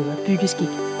om bedre byggeskik.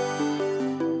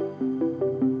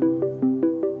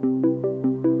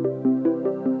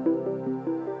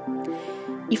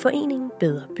 I foreningen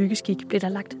Bedre Byggeskik blev der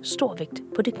lagt stor vægt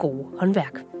på det gode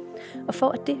håndværk. Og for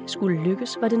at det skulle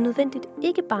lykkes, var det nødvendigt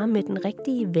ikke bare med den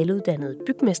rigtige, veluddannede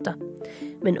bygmester,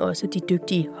 men også de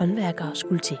dygtige håndværkere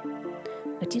skulle til.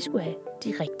 Og de skulle have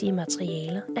de rigtige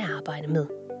materialer at arbejde med.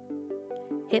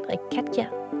 Henrik Katja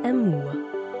er murer.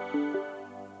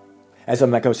 Altså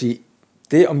man kan jo sige,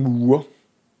 det om mure,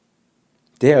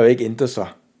 det har jo ikke ændret sig,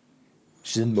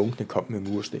 siden munkene kom med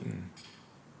murstenen.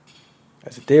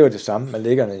 Altså det er jo det samme, man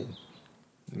lægger den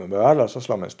med mørtel, og så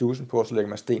slår man studsen på, og så lægger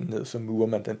man stenen ned, så murer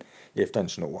man den efter en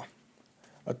snor.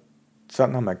 Og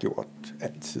sådan har man gjort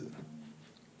altid.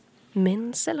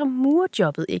 Men selvom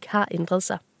murjobbet ikke har ændret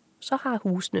sig, så har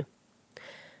husene.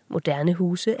 Moderne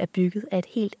huse er bygget af et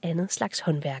helt andet slags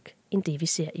håndværk, end det vi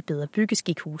ser i Bedre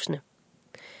Byggeskik-husene.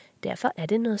 Derfor er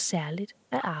det noget særligt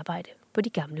at arbejde på de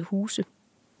gamle huse.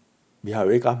 Vi har jo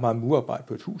ikke ret meget murarbejde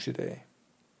på et hus i dag.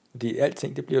 Fordi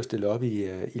alting det bliver stillet op i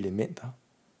elementer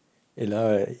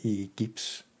eller i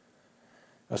gips.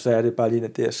 Og så er det bare lige,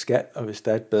 at det er skal, og hvis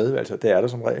der er et badeværelse, det er der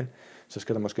som regel, så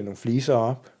skal der måske nogle fliser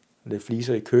op, lidt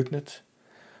fliser i køkkenet,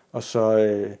 og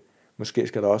så måske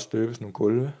skal der også støbes nogle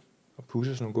gulve, og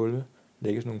pudses nogle gulve,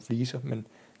 lægges nogle fliser, men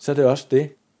så er det også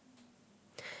det.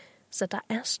 Så der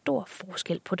er stor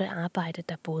forskel på det arbejde,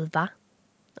 der både var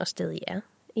og stadig er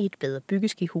i et Bedre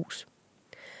Byggeskik-hus.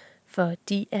 For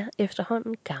de er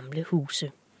efterhånden gamle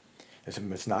huse. Altså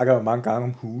man snakker jo mange gange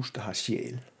om hus, der har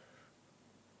sjæl.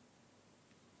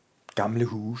 Gamle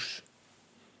hus.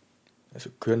 Altså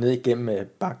køre ned igennem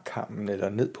Bakkammen eller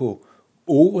ned på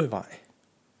Årevej,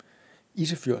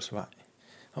 Isefjordsvej.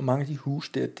 Og mange af de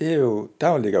huse det er jo,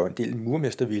 der ligger jo en del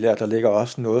murmestervillaer, der ligger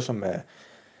også noget, som er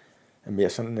mere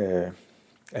sådan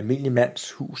almindelig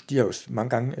mands hus. De har jo mange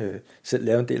gange selv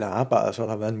lavet en del af arbejdet, og så har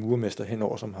der været en murmester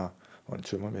henover, og en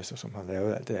tømmermester, som har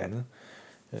lavet alt det andet,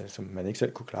 som man ikke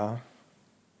selv kunne klare.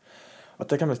 Og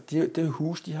der kan man, det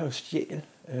hus, de har jo sjæl.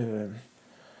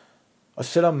 Og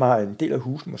selvom en del af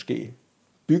huset måske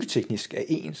byggeteknisk er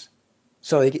ens,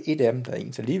 så er der ikke et af dem, der er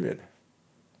ens alligevel.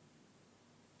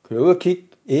 Kør ud og kig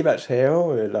Evalds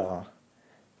have, eller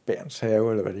Bærens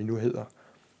have, eller hvad det nu hedder.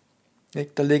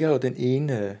 Der ligger jo den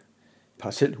ene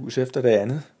parcelhus efter det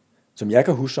andet, som jeg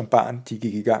kan huske som barn, de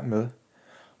gik i gang med.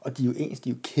 Og de er jo ens, de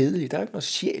er jo kedelige. Der er ikke noget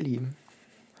sjæl i dem.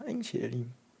 Der er ingen sjæl i dem.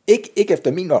 Ikke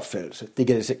efter min opfattelse. Det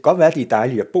kan godt være, at de er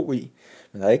dejlige at bo i,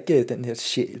 men der er ikke den her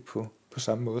sjæl på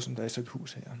samme måde, som der er i sådan et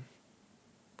hus her.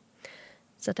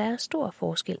 Så der er stor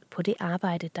forskel på det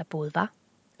arbejde, der både var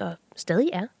og stadig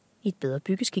er i et Bedre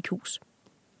Byggeskik-hus.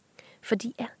 For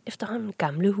de er efterhånden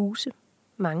gamle huse.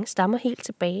 Mange stammer helt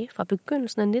tilbage fra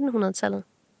begyndelsen af 1900-tallet.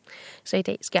 Så i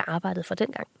dag skal arbejdet fra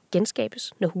dengang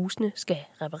genskabes, når husene skal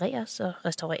repareres og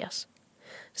restaureres.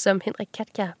 Som Henrik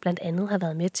Katjar blandt andet har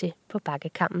været med til på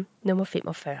Bakkekammen nummer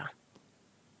 45.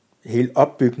 Hele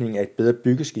opbygningen af et bedre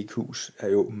byggeskikhus er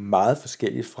jo meget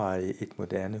forskelligt fra et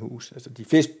moderne hus. Altså de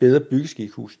fleste bedre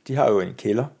byggeskikhus, de har jo en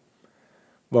kælder,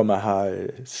 hvor man har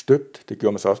støbt, det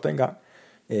gjorde man så også dengang,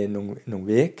 nogle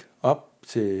vægge op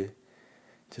til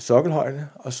sokkelhøjde,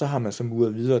 og så har man så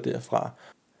muret videre derfra.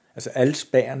 Altså alle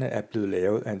spærene er blevet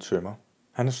lavet af en tømrer.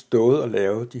 Han har stået og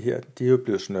lavet de her, de er jo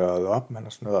blevet snørret op, man har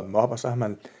snørret dem op, og så har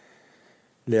man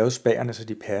lavet spærene, så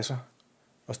de passer,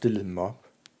 og stillet dem op.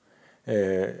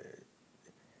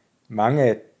 Mange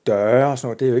af døre og sådan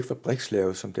noget, det er jo ikke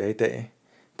fabrikslavet, som det er i dag.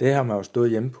 Det har man jo stået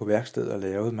hjemme på værkstedet og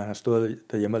lavet. Man har stået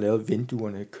derhjemme og lavet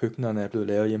vinduerne, køkkenerne er blevet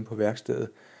lavet hjemme på værkstedet.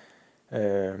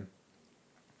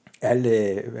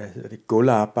 Alle,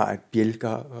 gulvarbejde, bjælker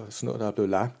og sådan noget, der er blevet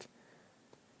lagt.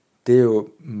 Det er jo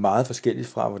meget forskelligt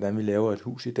fra, hvordan vi laver et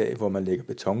hus i dag, hvor man lægger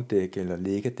betondæk eller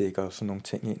læggedæk og sådan nogle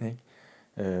ting ind, ikke?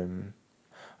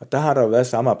 Og der har der jo været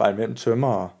samarbejde mellem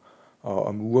tømrer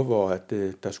og murer, hvor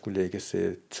der skulle lægges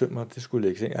tømmer, det skulle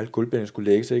lægges ind, alt gulvbændene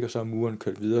skulle lægges, ikke? Og så er muren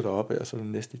kørt videre deroppe, og så er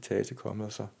den næste etage kommet.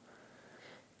 Og så.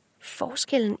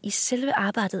 Forskellen i selve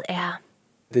arbejdet er...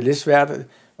 Det er lidt svært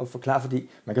at forklare, fordi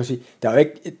man kan jo sige, der er jo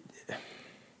ikke...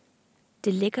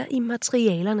 Det ligger i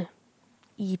materialerne,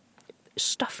 i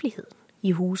stofligheden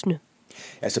i husene.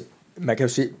 Altså, man kan jo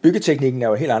sige, byggeteknikken er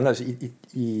jo helt anderledes.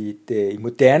 I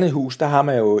moderne hus, der har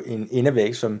man jo en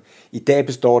indervæg, som i dag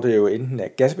består det jo enten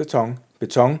af gasbeton,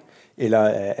 beton eller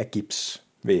af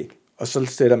gipsvæg. Og så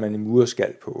sætter man en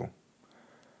murerskal på.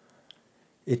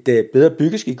 Et bedre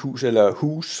byggeskikhus eller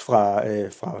hus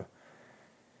fra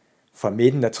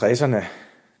midten af 60'erne,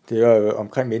 det er jo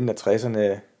omkring midten af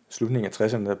 60'erne, slutningen af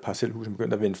 60'erne, da parcelhusen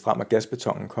begyndte at vende frem, og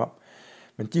gasbetonen kom.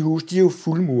 Men de huse, de er jo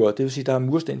fuldmuret, det vil sige, der er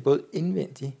mursten både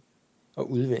indvendig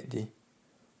og udvendig.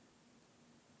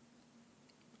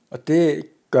 Og det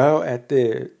gør jo, at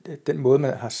den måde,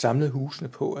 man har samlet husene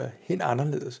på, er helt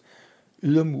anderledes.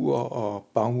 Ydermur og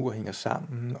bagmur hænger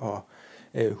sammen, og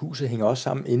huset hænger også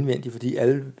sammen indvendigt, fordi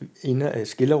alle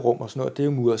skillerrum og sådan noget, det er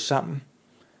jo muret sammen.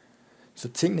 Så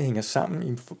tingene hænger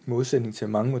sammen i modsætning til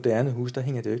mange moderne huse, der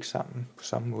hænger det jo ikke sammen på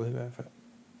samme måde i hvert fald.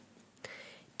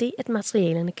 Det, at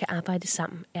materialerne kan arbejde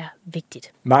sammen, er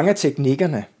vigtigt. Mange af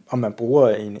teknikkerne, om man bruger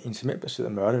en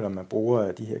cementbaseret mørtel, eller man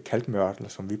bruger de her kalkmørtler,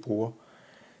 som vi bruger,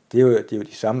 det er jo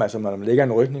de samme. Altså, når man lægger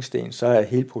en rykningssten, så er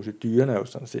hele proceduren jo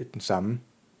sådan set den samme.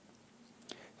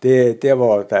 Det der,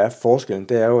 hvor der er forskellen,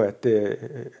 det er jo,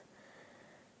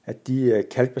 at de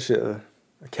kalkbaserede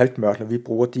kalkmørtler, vi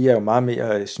bruger, de er jo meget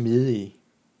mere smidige.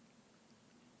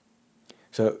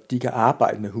 Så de kan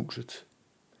arbejde med huset.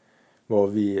 Hvor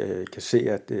vi kan se,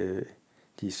 at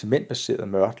de cementbaserede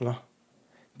mørtler,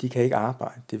 de kan ikke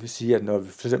arbejde. Det vil sige, at når vi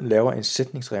for eksempel laver en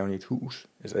sætningsrevne i et hus,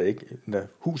 altså ikke, når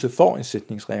huset får en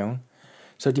sætningsrevne,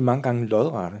 så er de mange gange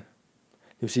lodrette.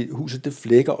 Det vil sige, at huset det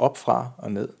flækker op fra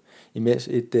og ned. Imens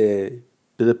et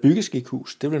bedre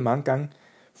byggeskikhus, det vil mange gange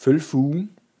følge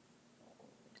fugen,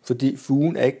 fordi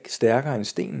fugen er ikke stærkere end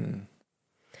stenen.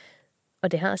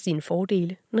 Og det har sine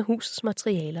fordele, når husets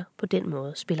materialer på den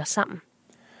måde spiller sammen.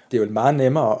 Det er jo meget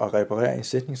nemmere at reparere en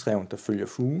sætningsrevne, der følger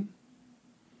fugen,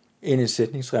 end en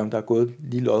sætningsrevne, der er gået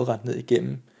lige lodret ned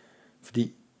igennem,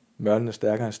 fordi mørlen er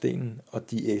stærkere end stenen,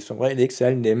 og de er som regel ikke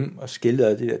særlig nemme at skille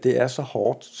ad det der. Det er så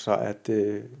hårdt, så at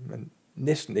man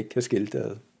næsten ikke kan skille det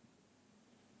ad.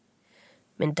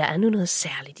 Men der er nu noget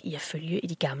særligt i at følge i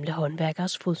de gamle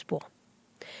håndværkeres fodspor.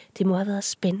 Det må have været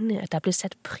spændende, at der blev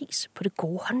sat pris på det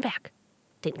gode håndværk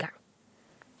dengang.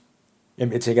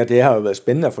 Jamen, jeg tænker, det har jo været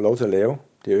spændende at få lov til at lave.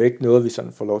 Det er jo ikke noget, vi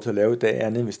sådan får lov til at lave i dag,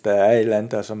 andet hvis der er et eller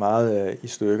andet, der er så meget i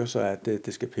stykker, så at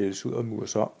det skal pilles ud og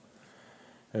mures om.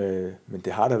 Men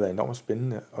det har da været enormt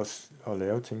spændende at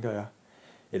lave, tænker jeg.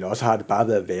 Eller også har det bare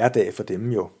været hverdag for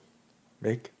dem jo.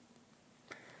 Ikke?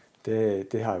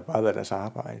 Det har jo bare været deres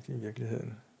arbejde i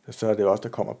virkeligheden. Og så er det også der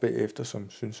kommer bagefter, som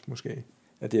synes måske,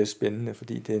 at det er spændende,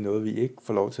 fordi det er noget, vi ikke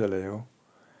får lov til at lave.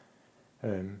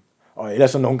 Og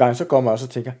ellers så nogle gange, så kommer man også og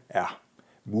tænker, ja,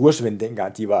 murersvend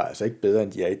dengang, de var altså ikke bedre,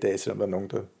 end de er i dag, selvom der er nogen,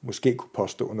 der måske kunne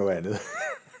påstå noget andet.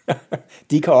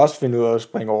 De kan også finde ud af at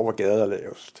springe over, hvor gader er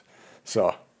lavest.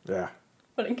 Så, ja.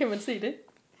 Hvordan kan man se det?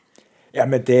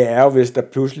 Jamen, det er jo, hvis der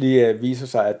pludselig viser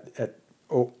sig, at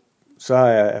så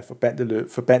er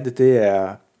forbandet, det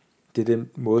er den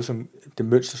måde, som det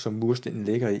mønster, som murstenen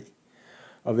ligger i.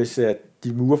 Og hvis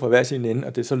de murer fra hver sin ende,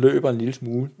 og det så løber en lille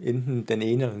smule, enten den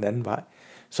ene eller den anden vej,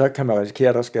 så kan man risikere,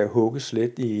 at der skal hugges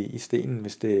lidt i stenen,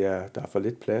 hvis der er for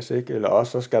lidt plads, ikke? Eller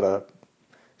også så skal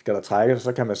der trækkes, og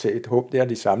så kan man se et hug, der er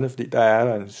de samlet, fordi der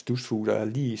er en stusfugl, der er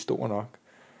lige stor nok.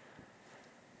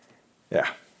 Ja.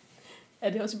 Er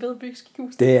det også i Bedre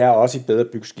Byggeskikhus? Det er også i Bedre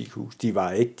Byggeskikhus. De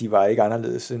var ikke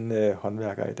anderledes end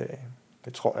håndværkere i dag.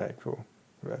 Det tror jeg ikke på,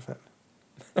 i hvert fald.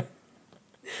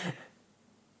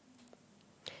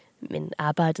 Men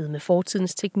arbejdet med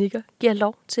fortidens teknikker giver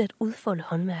lov til at udfolde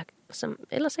håndværk, som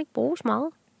ellers ikke bruges meget.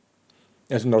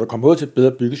 Altså når du kommer ud til et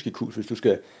Bedre Byggeskikhus, hvis du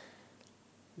skal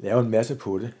lave en masse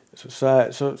på det,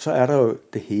 så er der jo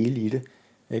det hele i det.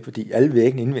 Ikke? Fordi alle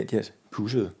væggene indvendigt er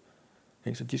pudset.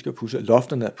 Ikke? Så de skal pudses.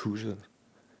 Lofterne er pudset.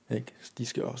 Ikke? De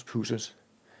skal også pudses.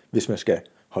 Hvis man skal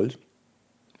holde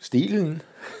stilen.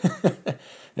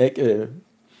 Ikke?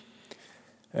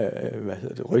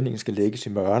 Rydningen skal lægges i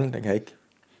mørnen. Den kan ikke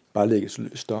bare lægges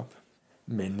løst op.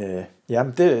 Men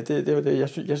jamen det var det.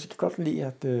 Jeg kan godt lide,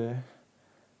 at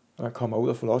man kommer ud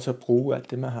og får lov til at bruge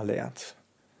alt det, man har lært,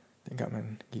 dengang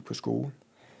man gik på skole.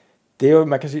 Det er jo,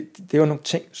 man kan sige, det er jo nogle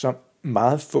ting, som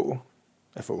meget få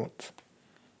er forundt.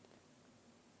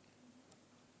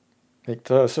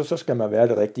 Så skal man være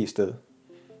det rigtige sted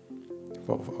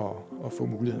for at få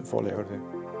muligheden for at lave det.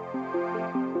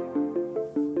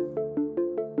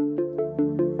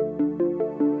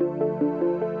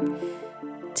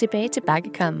 Tilbage til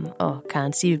Bakkekammen og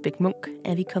Karen Sivebæk Munk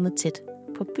er vi kommet tæt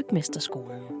på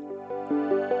Bygmesterskolen.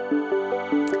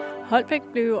 Holbæk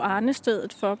blev jo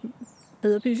arnestedet for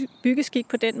Bedre Byggeskik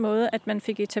på den måde, at man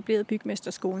fik etableret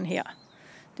Bygmesterskolen her.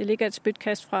 Det ligger et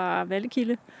spytkast fra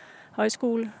Vallekilde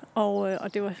Højskole,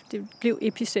 og det blev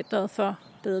epicentret for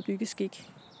Bedre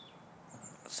Byggeskik.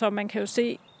 Så man kan jo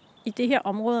se, i det her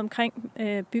område omkring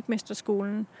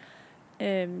Bygmesterskolen,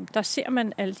 der ser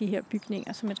man alle de her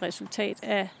bygninger som et resultat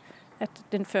af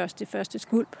den første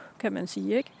skulp, kan man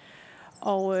sige, ikke?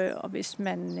 Og hvis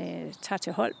man tager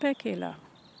til Holbæk eller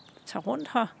tager rundt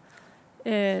her,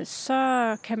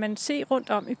 så kan man se rundt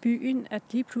om i byen, at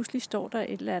lige pludselig står der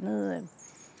et eller andet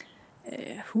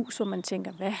hus, hvor man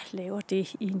tænker, hvad laver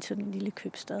det i en sådan lille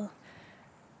købstad?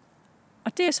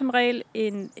 Og det er som regel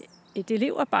et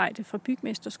elevarbejde fra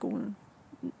Bygmesterskolen.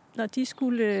 Når de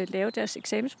skulle lave deres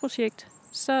eksamensprojekt,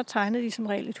 så tegnede de som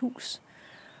regel et hus.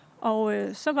 Og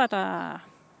så var der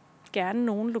gerne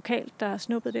nogen lokalt, der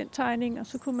snuppede den tegning, og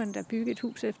så kunne man da bygge et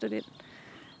hus efter den.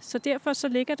 Så derfor så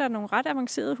ligger der nogle ret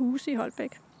avancerede huse i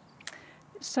Holbæk.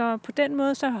 Så på den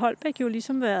måde så har Holbæk jo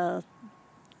ligesom været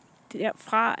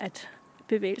derfra, at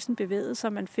bevægelsen bevægede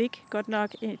sig. Man fik godt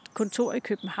nok et kontor i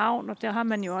København, og der har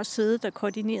man jo også siddet og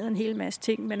koordineret en hel masse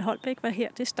ting, men Holbæk var her,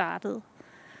 det startede.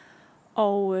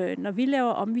 Og når vi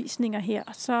laver omvisninger her,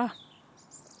 så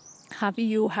har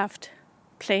vi jo haft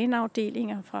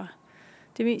planafdelinger fra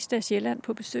det meste af Sjælland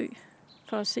på besøg,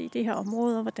 for at se det her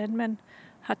område, og hvordan man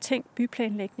har tænkt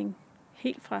byplanlægning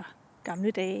helt fra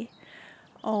gamle dage.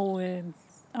 Og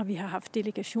vi har haft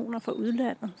delegationer fra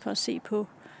udlandet for at se på,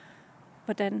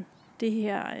 hvordan det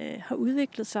her har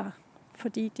udviklet sig.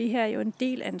 Fordi det her er jo en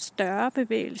del af en større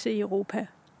bevægelse i Europa,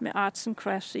 med Arts and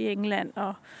Crafts i England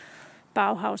og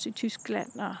Bauhaus i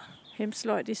Tyskland og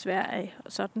Hemsløjd i Sverige,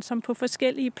 og sådan, som på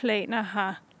forskellige planer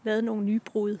har lavet nogle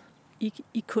nybrud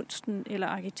i kunsten eller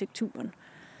arkitekturen.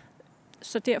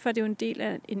 Så derfor er det jo en del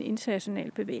af en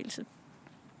international bevægelse.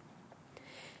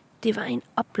 Det var en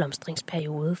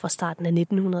opblomstringsperiode fra starten af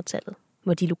 1900-tallet,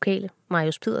 hvor de lokale,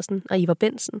 Marius Pedersen og Ivar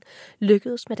Bentzen,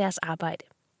 lykkedes med deres arbejde.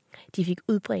 De fik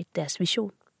udbredt deres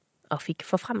vision og fik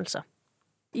forfremmelser.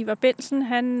 Ivar Bentzen,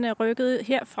 han rykkede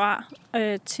herfra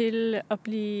til at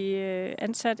blive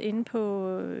ansat inde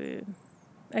på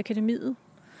akademiet.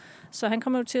 Så han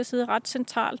kommer jo til at sidde ret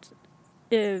centralt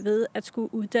ved at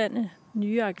skulle uddanne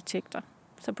nye arkitekter.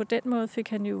 Så på den måde fik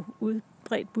han jo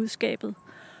udbredt budskabet.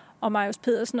 Og Marius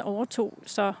Pedersen overtog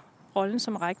så rollen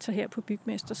som rektor her på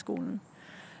Bygmesterskolen.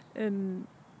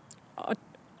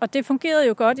 Og det fungerede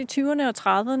jo godt i 20'erne og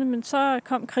 30'erne, men så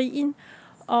kom krigen,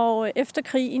 og efter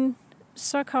krigen,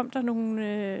 så kom der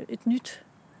et nyt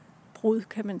brud,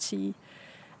 kan man sige.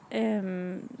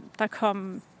 Der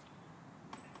kom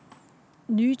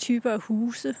nye typer af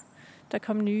huse, der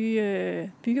kom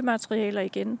nye byggematerialer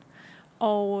igen,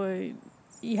 og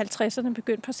i 50'erne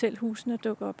begyndte parcelhusene at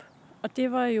dukke op. Og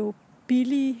det var jo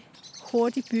billige,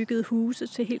 hurtigt byggede huse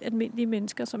til helt almindelige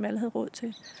mennesker, som alle havde råd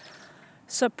til.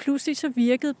 Så pludselig så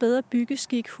virkede Bedre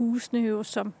Byggeskik husene jo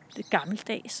som det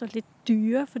gammeldags og lidt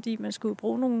dyre, fordi man skulle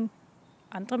bruge nogle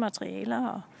andre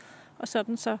materialer og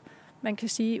sådan, så man kan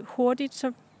sige hurtigt,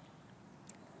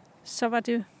 så var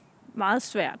det meget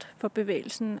svært for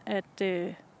bevægelsen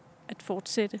at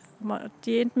fortsætte.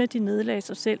 De endte med, at de nedlagde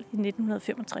sig selv i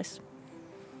 1965.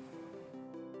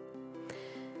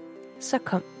 Så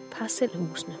kom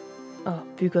parcelhusene, og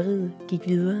byggeriet gik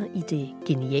videre i det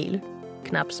geniale,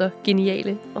 knap så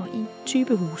geniale og i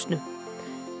typehusene.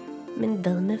 Men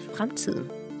hvad med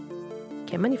fremtiden?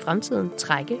 Kan man i fremtiden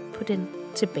trække på den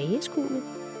tilbageskuende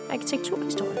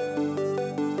arkitekturhistorie?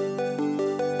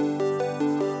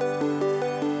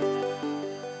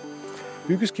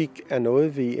 Byggeskik er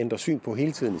noget, vi ændrer syn på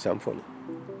hele tiden i samfundet.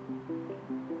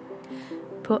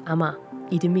 På Amager,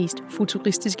 i det mest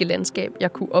futuristiske landskab,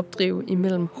 jeg kunne opdrive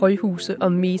imellem højhuse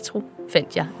og metro,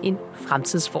 fandt jeg en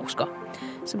fremtidsforsker,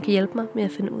 som kan hjælpe mig med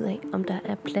at finde ud af, om der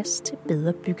er plads til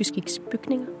bedre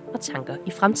byggeskiksbygninger og tanker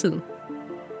i fremtiden.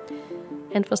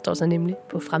 Han forstår sig nemlig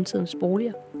på fremtidens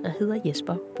boliger og hedder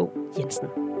Jesper Bo Jensen.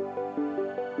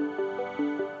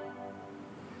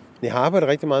 Jeg har arbejdet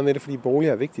rigtig meget med det, fordi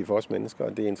boliger er vigtige for os mennesker,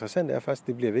 og det interessante er faktisk, at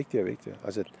det bliver vigtigere og vigtigere.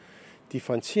 Altså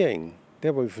differentieringen,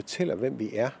 der hvor vi fortæller, hvem vi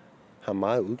er, har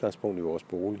meget udgangspunkt i vores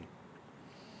bolig.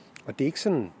 Og det er ikke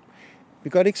sådan, vi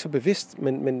gør det ikke så bevidst,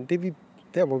 men det vi,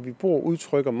 der hvor vi bor,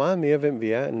 udtrykker meget mere, hvem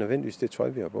vi er, end nødvendigvis det tøj,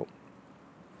 vi har på.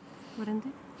 Hvordan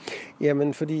det?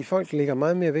 Jamen, fordi folk lægger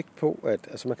meget mere vægt på, at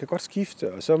altså, man kan godt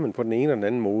skifte, og så er man på den ene eller den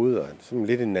anden måde, og så er man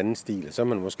lidt en anden stil, og så er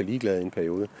man måske ligeglad i en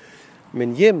periode.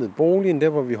 Men hjemmet, boligen, der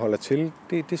hvor vi holder til,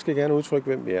 det skal gerne udtrykke,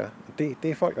 hvem vi er. Og det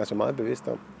er folk altså meget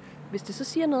bevidste om. Hvis det så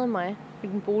siger noget om mig,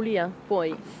 hvilken bolig jeg bor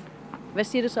i, hvad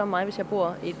siger det så om mig, hvis jeg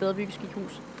bor i et bedre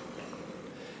byggeskikhus?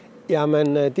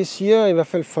 Jamen, det siger i hvert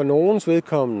fald for nogens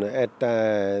vedkommende, at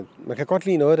man kan godt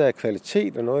lide noget, der er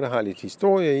kvalitet, og noget, der har lidt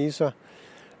historie i sig.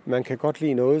 Man kan godt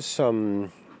lide noget, som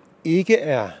ikke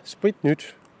er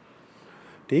spritnyt.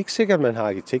 Det er ikke sikkert, at man har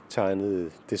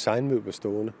arkitekttegnet designmøbler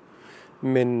stående.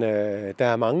 Men der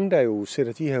er mange, der jo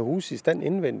sætter de her huse i stand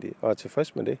indvendigt og er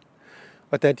tilfreds med det.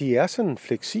 Og da de er sådan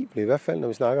fleksible, i hvert fald når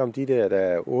vi snakker om de der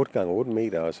er 8x8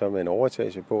 meter, og så med en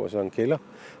overetage på, og så en kælder,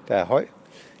 der er høj,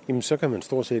 jamen så kan man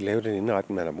stort set lave den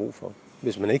indretning, man har brug for.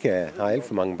 Hvis man ikke har alt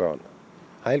for mange børn,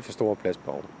 har alt for stor plads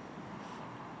på oven.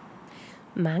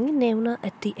 Mange nævner,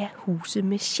 at det er huse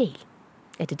med sjæl.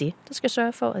 Er det det, der skal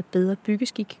sørge for, at bedre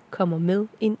byggeskik kommer med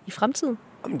ind i fremtiden?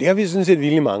 Det har vi sådan set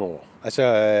vildt i mange år. Altså,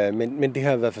 men det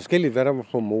har været forskelligt, hvad der var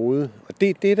på mode. Og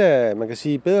det der, man kan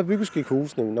sige, bedre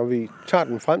byggeskikhusene, når vi tager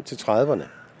den frem til 30'erne,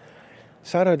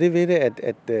 så er der det ved det,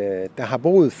 at der har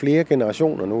boet flere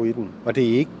generationer nu i den, og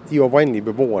det er ikke de oprindelige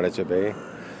beboere, der er tilbage.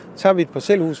 Så har vi et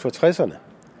parcelhus fra 60'erne.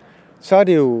 Så er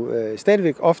det jo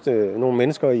stadigvæk ofte nogle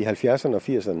mennesker i 70'erne og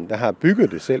 80'erne, der har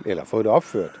bygget det selv, eller fået det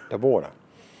opført, der bor der.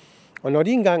 Og når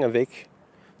de engang er væk,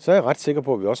 så er jeg ret sikker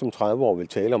på, at vi også om 30 år vil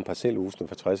tale om parcelhusene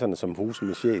fra 60'erne som huse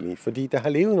med sjæl i, fordi der har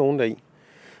levet nogen deri.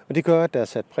 Og det gør, at der er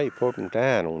sat præg på dem. Der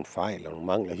er nogle fejl og nogle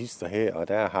mangler hister her, og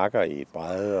der er hakker i et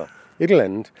bræde og et eller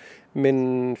andet.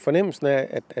 Men fornemmelsen er,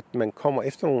 at man kommer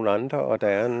efter nogle andre, og der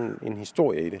er en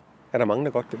historie i det. Er der mange,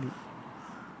 der godt kan lide.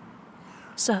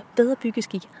 Så bedre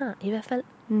byggeskik har i hvert fald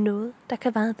noget, der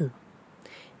kan vare ved.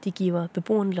 Det giver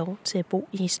beboerne lov til at bo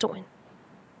i historien.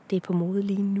 Det er på mode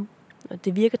lige nu, og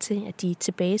det virker til, at de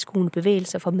tilbageskuende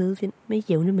bevægelser får medvind med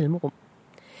jævne mellemrum.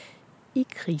 I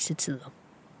krisetider.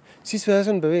 Sidst vi havde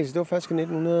sådan en bevægelse, det var faktisk i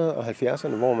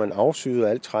 1970'erne, hvor man afsyede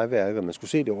alt træværket, man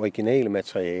skulle se det originale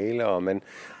materiale, og man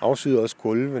afsyede også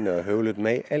gulvene og høvlede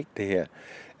med alt det her.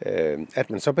 At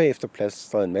man så bagefter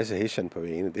plastrede en masse hessian på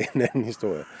væggene, det er en anden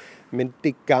historie. Men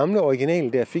det gamle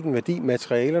originale der fik en værdi,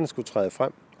 materialerne skulle træde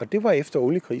frem, og det var efter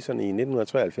oliekriserne i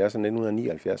 1973 og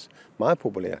 1979 meget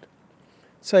populært.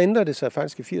 Så ændrede det sig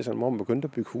faktisk i 80'erne, hvor man begyndte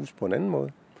at bygge hus på en anden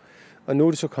måde. Og nu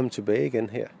er det så kommet tilbage igen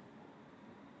her.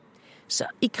 Så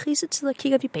i krisetider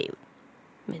kigger vi bagud.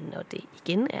 Men når det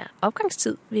igen er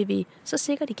opgangstid, vil vi så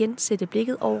sikkert igen sætte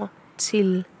blikket over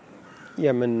til...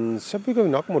 Jamen, så bygger vi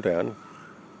nok moderne.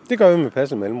 Det gør vi med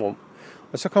passende mellemrum.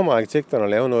 Og så kommer arkitekterne og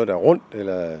laver noget, der er rundt,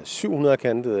 eller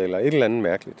 700-kantet, eller et eller andet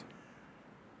mærkeligt.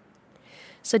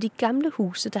 Så de gamle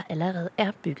huse, der allerede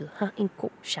er bygget, har en god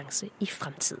chance i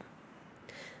fremtiden.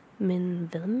 Men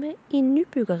hvad med i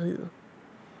nybyggeriet?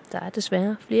 Der er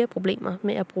desværre flere problemer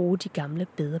med at bruge de gamle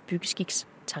bedre byggeskiks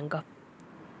tanker.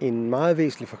 En meget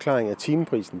væsentlig forklaring er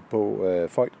timeprisen på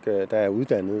folk, der er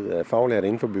uddannet faglært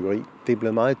inden for byggeri. Det er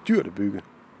blevet meget dyrt at bygge.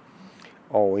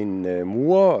 Og en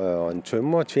murer og en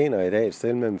tømrer tjener i dag et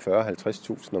sted mellem 40.000 og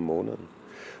 50.000 om måneden.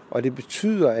 Og det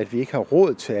betyder, at vi ikke har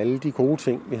råd til alle de gode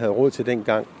ting, vi havde råd til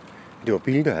dengang. Det var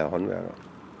billigt at have håndværkere.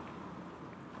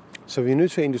 Så vi er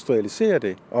nødt til at industrialisere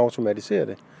det og automatisere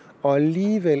det. Og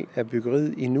alligevel er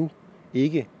byggeriet endnu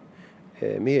ikke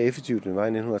mere effektivt, end det var i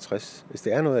 1960. Hvis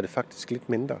det er noget, er det faktisk lidt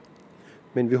mindre.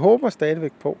 Men vi håber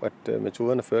stadigvæk på, at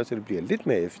metoderne fører til, at det bliver lidt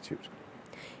mere effektivt.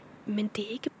 Men det er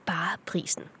ikke bare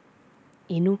prisen.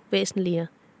 Endnu væsentligere,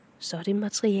 så er det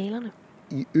materialerne.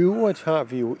 I øvrigt har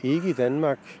vi jo ikke i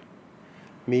Danmark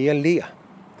mere ler,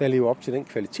 der lever op til den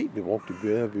kvalitet, vi brugte i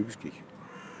bedre byggeskik.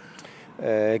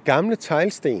 Gamle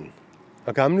teglsten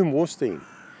og gamle mursten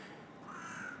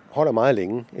holder meget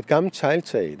længe. Et gammelt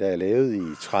tegltag, der er lavet i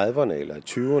 30'erne, eller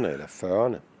 20'erne, eller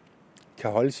 40'erne,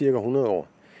 kan holde cirka 100 år.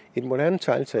 Et moderne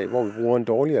tegltag, hvor vi bruger en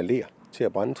dårligere ler til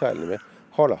at brænde teglene med,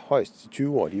 holder højst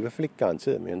 20 år. De er i hvert fald ikke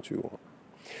garanteret mere end 20 år.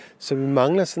 Så vi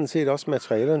mangler sådan set også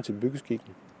materialerne til byggeskikken.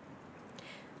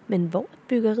 Men hvor er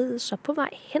byggeriet så på vej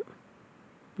hen?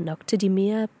 Nok til de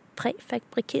mere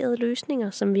præfabrikerede løsninger,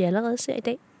 som vi allerede ser i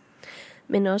dag,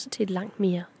 men også til et langt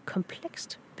mere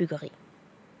komplekst byggeri.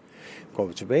 Går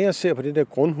vi tilbage og ser på det der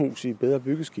grundhus i bedre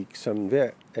byggeskik, som hver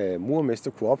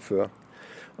murmester kunne opføre,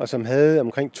 og som havde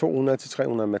omkring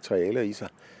 200-300 materialer i sig,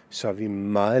 så er vi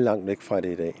meget langt væk fra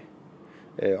det i dag.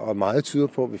 Og meget tyder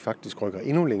på, at vi faktisk rykker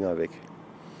endnu længere væk.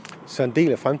 Så en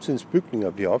del af fremtidens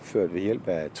bygninger bliver opført ved hjælp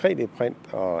af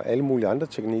 3D-print og alle mulige andre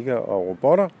teknikker og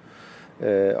robotter.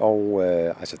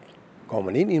 Altså, går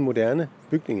man ind i en moderne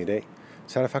bygning i dag,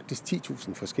 så er der faktisk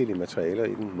 10.000 forskellige materialer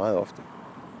i den meget ofte.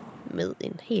 Med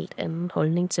en helt anden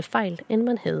holdning til fejl, end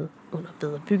man havde under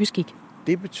bedre byggeskik.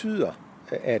 Det betyder,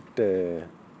 at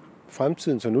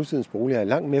fremtidens og nutidens boliger er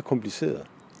langt mere komplicerede.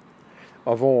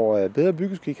 Og hvor bedre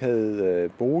byggeskik havde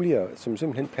boliger, som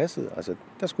simpelthen passede. Altså,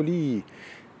 der skulle lige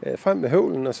frem med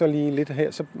høvlen, og så lige lidt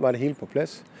her, så var det hele på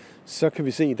plads. Så kan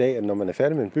vi se i dag, at når man er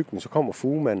færdig med en bygning, så kommer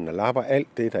fugemanden og lapper alt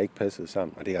det, der ikke passede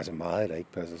sammen. Og det er altså meget, der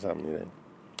ikke passer sammen i dag.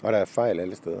 Og der er fejl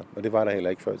alle steder, og det var der heller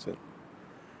ikke før til.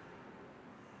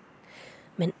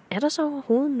 Men er der så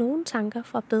overhovedet nogen tanker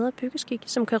fra bedre byggeskik,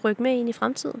 som kan rykke med ind i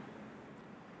fremtiden?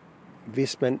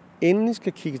 Hvis man endelig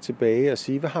skal kigge tilbage og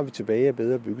sige, hvad har vi tilbage af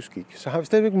bedre byggeskik, så har vi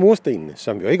stadigvæk murstenene,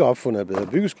 som jo ikke er opfundet af bedre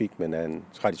byggeskik, men er en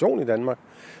tradition i Danmark.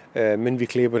 Men vi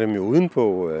klæber dem jo uden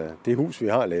på det hus, vi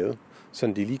har lavet, så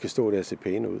de lige kan stå der og se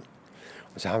pæne ud.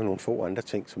 Og så har vi nogle få andre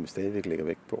ting, som vi stadigvæk lægger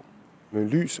vægt på. Men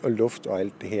lys og luft og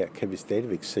alt det her kan vi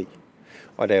stadigvæk se.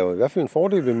 Og der er jo i hvert fald en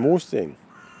fordel ved mursten,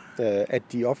 at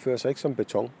de opfører sig ikke som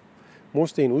beton.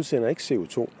 Mursten udsender ikke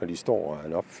CO2, når de står og er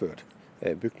en opført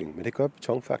bygning, men det gør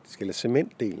beton faktisk, eller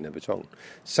cementdelen af beton.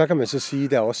 Så kan man så sige,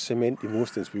 at der er også cement i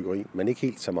murstensbyggeri, men ikke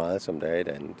helt så meget, som der er i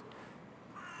det andet.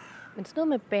 Men sådan noget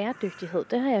med bæredygtighed,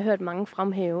 det har jeg hørt mange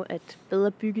fremhæve, at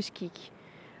bedre byggeskik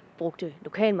brugte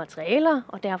lokale materialer,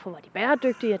 og derfor var de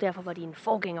bæredygtige, og derfor var de en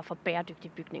forgænger for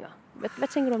bæredygtige bygninger. Hvad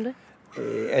tænker du om det?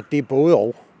 At det er både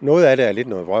og. Noget af det er lidt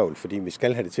noget vrøvl, fordi vi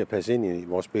skal have det til at passe ind i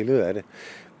vores billede af det.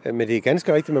 Men det er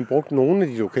ganske rigtigt, at man brugte nogle af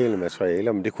de lokale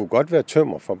materialer, men det kunne godt være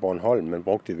tømmer fra Bornholm, man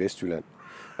brugte i Vestjylland.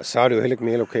 Og så er det jo heller ikke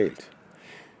mere lokalt.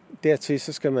 Dertil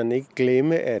så skal man ikke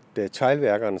glemme, at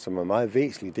teglværkerne, som er en meget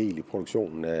væsentlig del i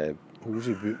produktionen af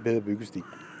huse i bedre byggestik,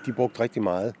 de brugte rigtig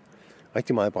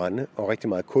meget brænde og rigtig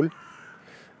meget kul.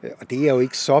 Og det er jo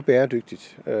ikke så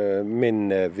bæredygtigt.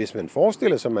 Men hvis man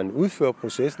forestiller sig, at man udfører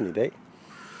processen i dag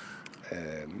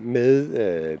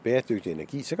med bæredygtig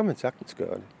energi, så kan man sagtens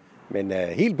gøre det. Men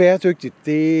helt bæredygtigt,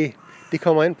 det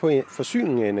kommer ind på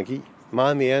forsyning af energi.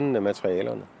 Meget mere end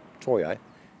materialerne, tror jeg.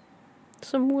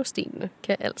 Så murstenene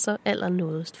kan altså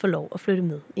allernådigst få lov at flytte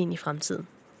med ind i fremtiden.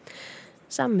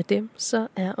 Sammen med dem, så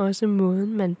er også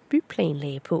måden, man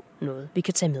byplanlagde på, noget vi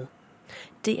kan tage med.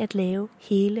 Det at lave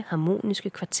hele harmoniske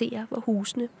kvarterer, hvor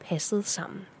husene passede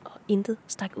sammen og intet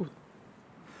stak ud.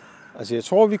 Altså jeg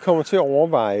tror, vi kommer til at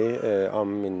overveje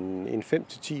om en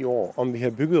 5-10 år, om vi har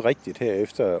bygget rigtigt her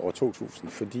efter år 2000,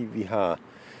 fordi vi har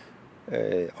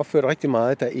opført rigtig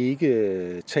meget, der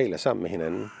ikke taler sammen med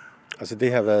hinanden. Altså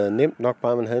det har været nemt nok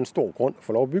bare, at man havde en stor grund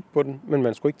for lov at bygge på den, men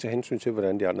man skulle ikke tage hensyn til,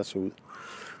 hvordan de andre så ud.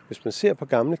 Hvis man ser på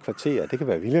gamle kvarterer, det kan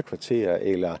være villakvarterer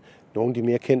eller nogle af de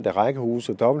mere kendte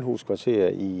rækkehuse og dobbelthuskvarterer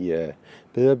i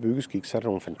bedre byggeskik, så er der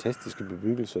nogle fantastiske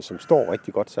bebyggelser, som står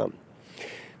rigtig godt sammen.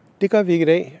 Det gør vi ikke i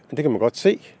dag, og det kan man godt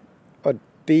se. Og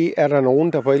det er der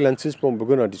nogen, der på et eller andet tidspunkt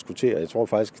begynder at diskutere. Jeg tror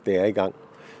faktisk, det er i gang.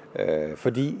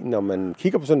 Fordi når man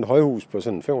kigger på sådan et højhus på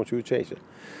sådan 25 etage,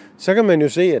 så kan man jo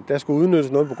se, at der skal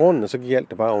udnyttes noget på grunden, og så gik alt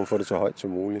det bare om at få det så højt som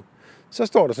muligt. Så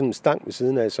står der sådan en stang ved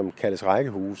siden af, som kaldes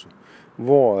rækkehuse,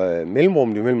 hvor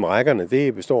mellemrummet mellem rækkerne,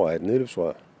 det består af et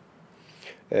nedløbsrør.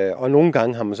 Og nogle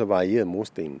gange har man så varieret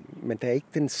murstenen, men der er ikke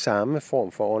den samme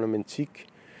form for ornamentik,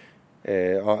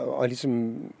 og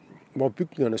ligesom hvor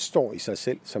bygningerne står i sig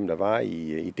selv, som der var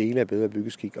i dele af bedre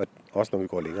byggeskik, og også når vi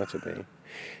går længere tilbage.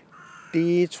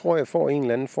 Det tror jeg får en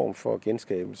eller anden form for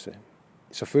genskabelse.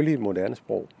 Selvfølgelig et moderne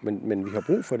sprog, men vi har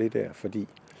brug for det der, fordi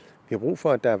vi har brug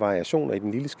for, at der er variationer i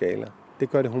den lille skala. Det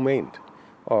gør det humant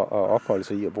at opholde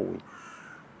sig i at bo i.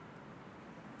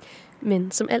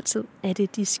 Men som altid er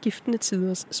det de skiftende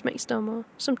tiders smagsdommere,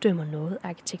 som dømmer noget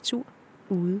arkitektur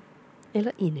ude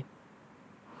eller inde.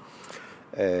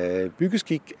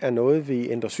 Byggeskik er noget, vi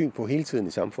ændrer syn på hele tiden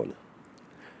i samfundet.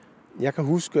 Jeg kan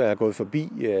huske, at jeg er gået forbi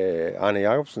Arne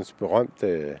Jacobsens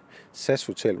berømte SAS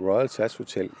Hotel, Royal SAS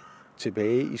Hotel,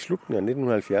 tilbage i slutningen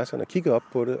af 1970'erne, og kiggede op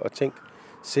på det og tænkte,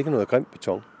 sikkert noget grimt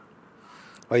beton.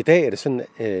 Og i dag er det sådan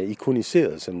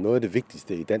ikoniseret som noget af det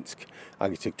vigtigste i dansk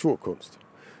arkitekturkunst.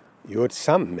 I øvrigt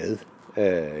sammen med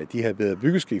de her bedre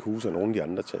byggeskikhuse og nogle af de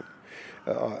andre ting.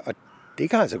 Og det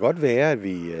kan altså godt være, at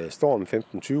vi står om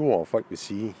 15-20 år, og folk vil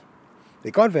sige,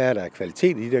 det kan godt være, at der er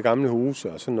kvalitet i de der gamle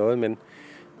huse og sådan noget,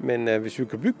 men hvis vi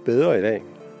kan bygge bedre i dag,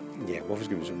 ja, hvorfor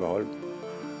skal vi så beholde dem?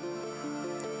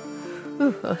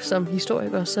 Og som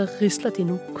historiker, så risler det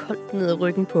nu koldt ned ad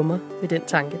ryggen på mig ved den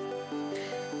tanke.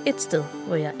 Et sted,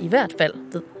 hvor jeg i hvert fald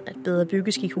ved, at bedre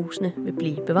byggeskikhusene vil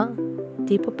blive bevaret,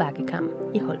 det er på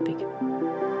Bakkekammen i Holbæk.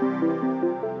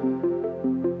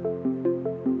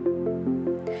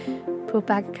 På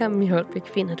Bakkekammen i Holbæk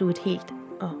finder du et helt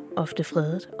og ofte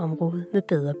fredet område med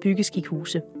bedre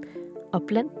byggeskikhuse. Og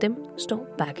blandt dem står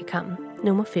Bakkekammen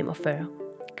nummer 45,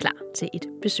 klar til et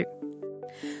besøg.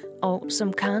 Og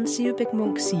som Karen Sivebæk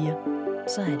Munk siger,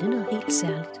 så er det noget helt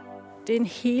særligt. Det er en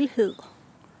helhed,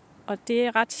 og det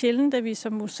er ret sjældent, at vi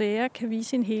som museer kan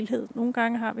vise en helhed. Nogle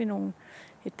gange har vi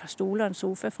et par stoler og en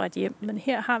sofa fra et hjem, men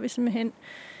her har vi simpelthen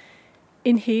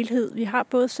en helhed. Vi har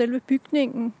både selve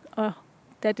bygningen, og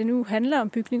da det nu handler om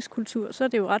bygningskultur, så er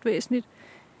det jo ret væsentligt.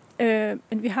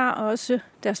 Men vi har også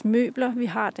deres møbler, vi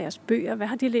har deres bøger, hvad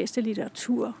har de læst af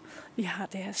litteratur, vi har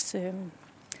deres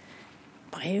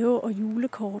breve og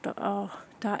julekort, og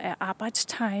der er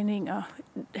arbejdstegninger.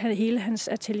 Hele hans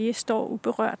atelier står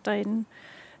uberørt derinde.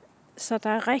 Så der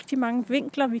er rigtig mange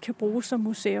vinkler, vi kan bruge som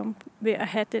museum ved at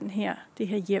have det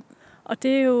her hjem. Og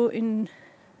det er jo en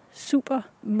super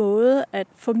måde at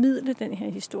formidle den her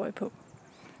historie på.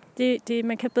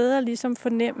 Man kan bedre ligesom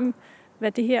fornemme,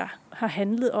 hvad det her har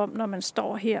handlet om, når man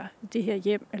står her i det her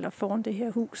hjem eller foran det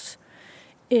her hus,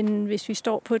 end hvis vi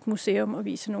står på et museum og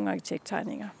viser nogle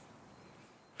arkitekttegninger.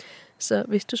 Så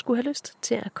hvis du skulle have lyst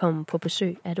til at komme på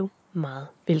besøg, er du meget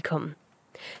velkommen.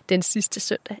 Den sidste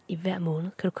søndag i hver måned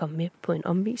kan du komme med på en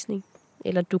omvisning,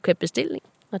 eller du kan bestille en,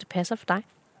 når det passer for dig.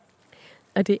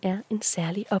 Og det er en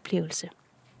særlig oplevelse.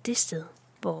 Det sted,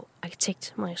 hvor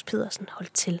arkitekt Marius Pedersen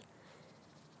holdt til.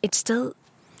 Et sted,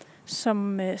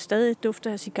 som stadig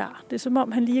dufter af cigar. Det er som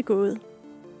om, han lige er gået.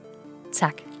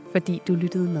 Tak, fordi du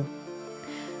lyttede med.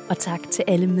 Og tak til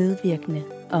alle medvirkende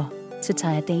og til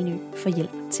Taja Danø for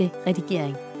hjælp til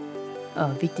redigering.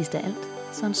 Og vigtigst af alt,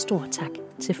 så en stor tak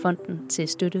til Fonden til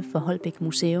Støtte for Holbæk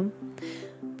Museum.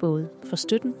 Både for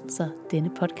støtten, så denne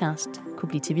podcast kunne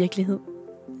blive til virkelighed,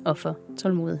 og for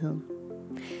tålmodigheden.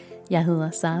 Jeg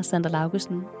hedder Sara Sander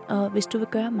Laugesen, og hvis du vil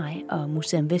gøre mig og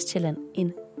Museum Vestsjælland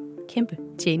en kæmpe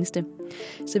tjeneste,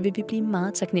 så vil vi blive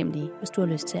meget taknemmelige, hvis du har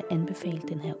lyst til at anbefale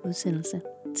den her udsendelse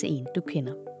til en, du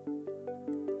kender.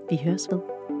 Vi høres ved.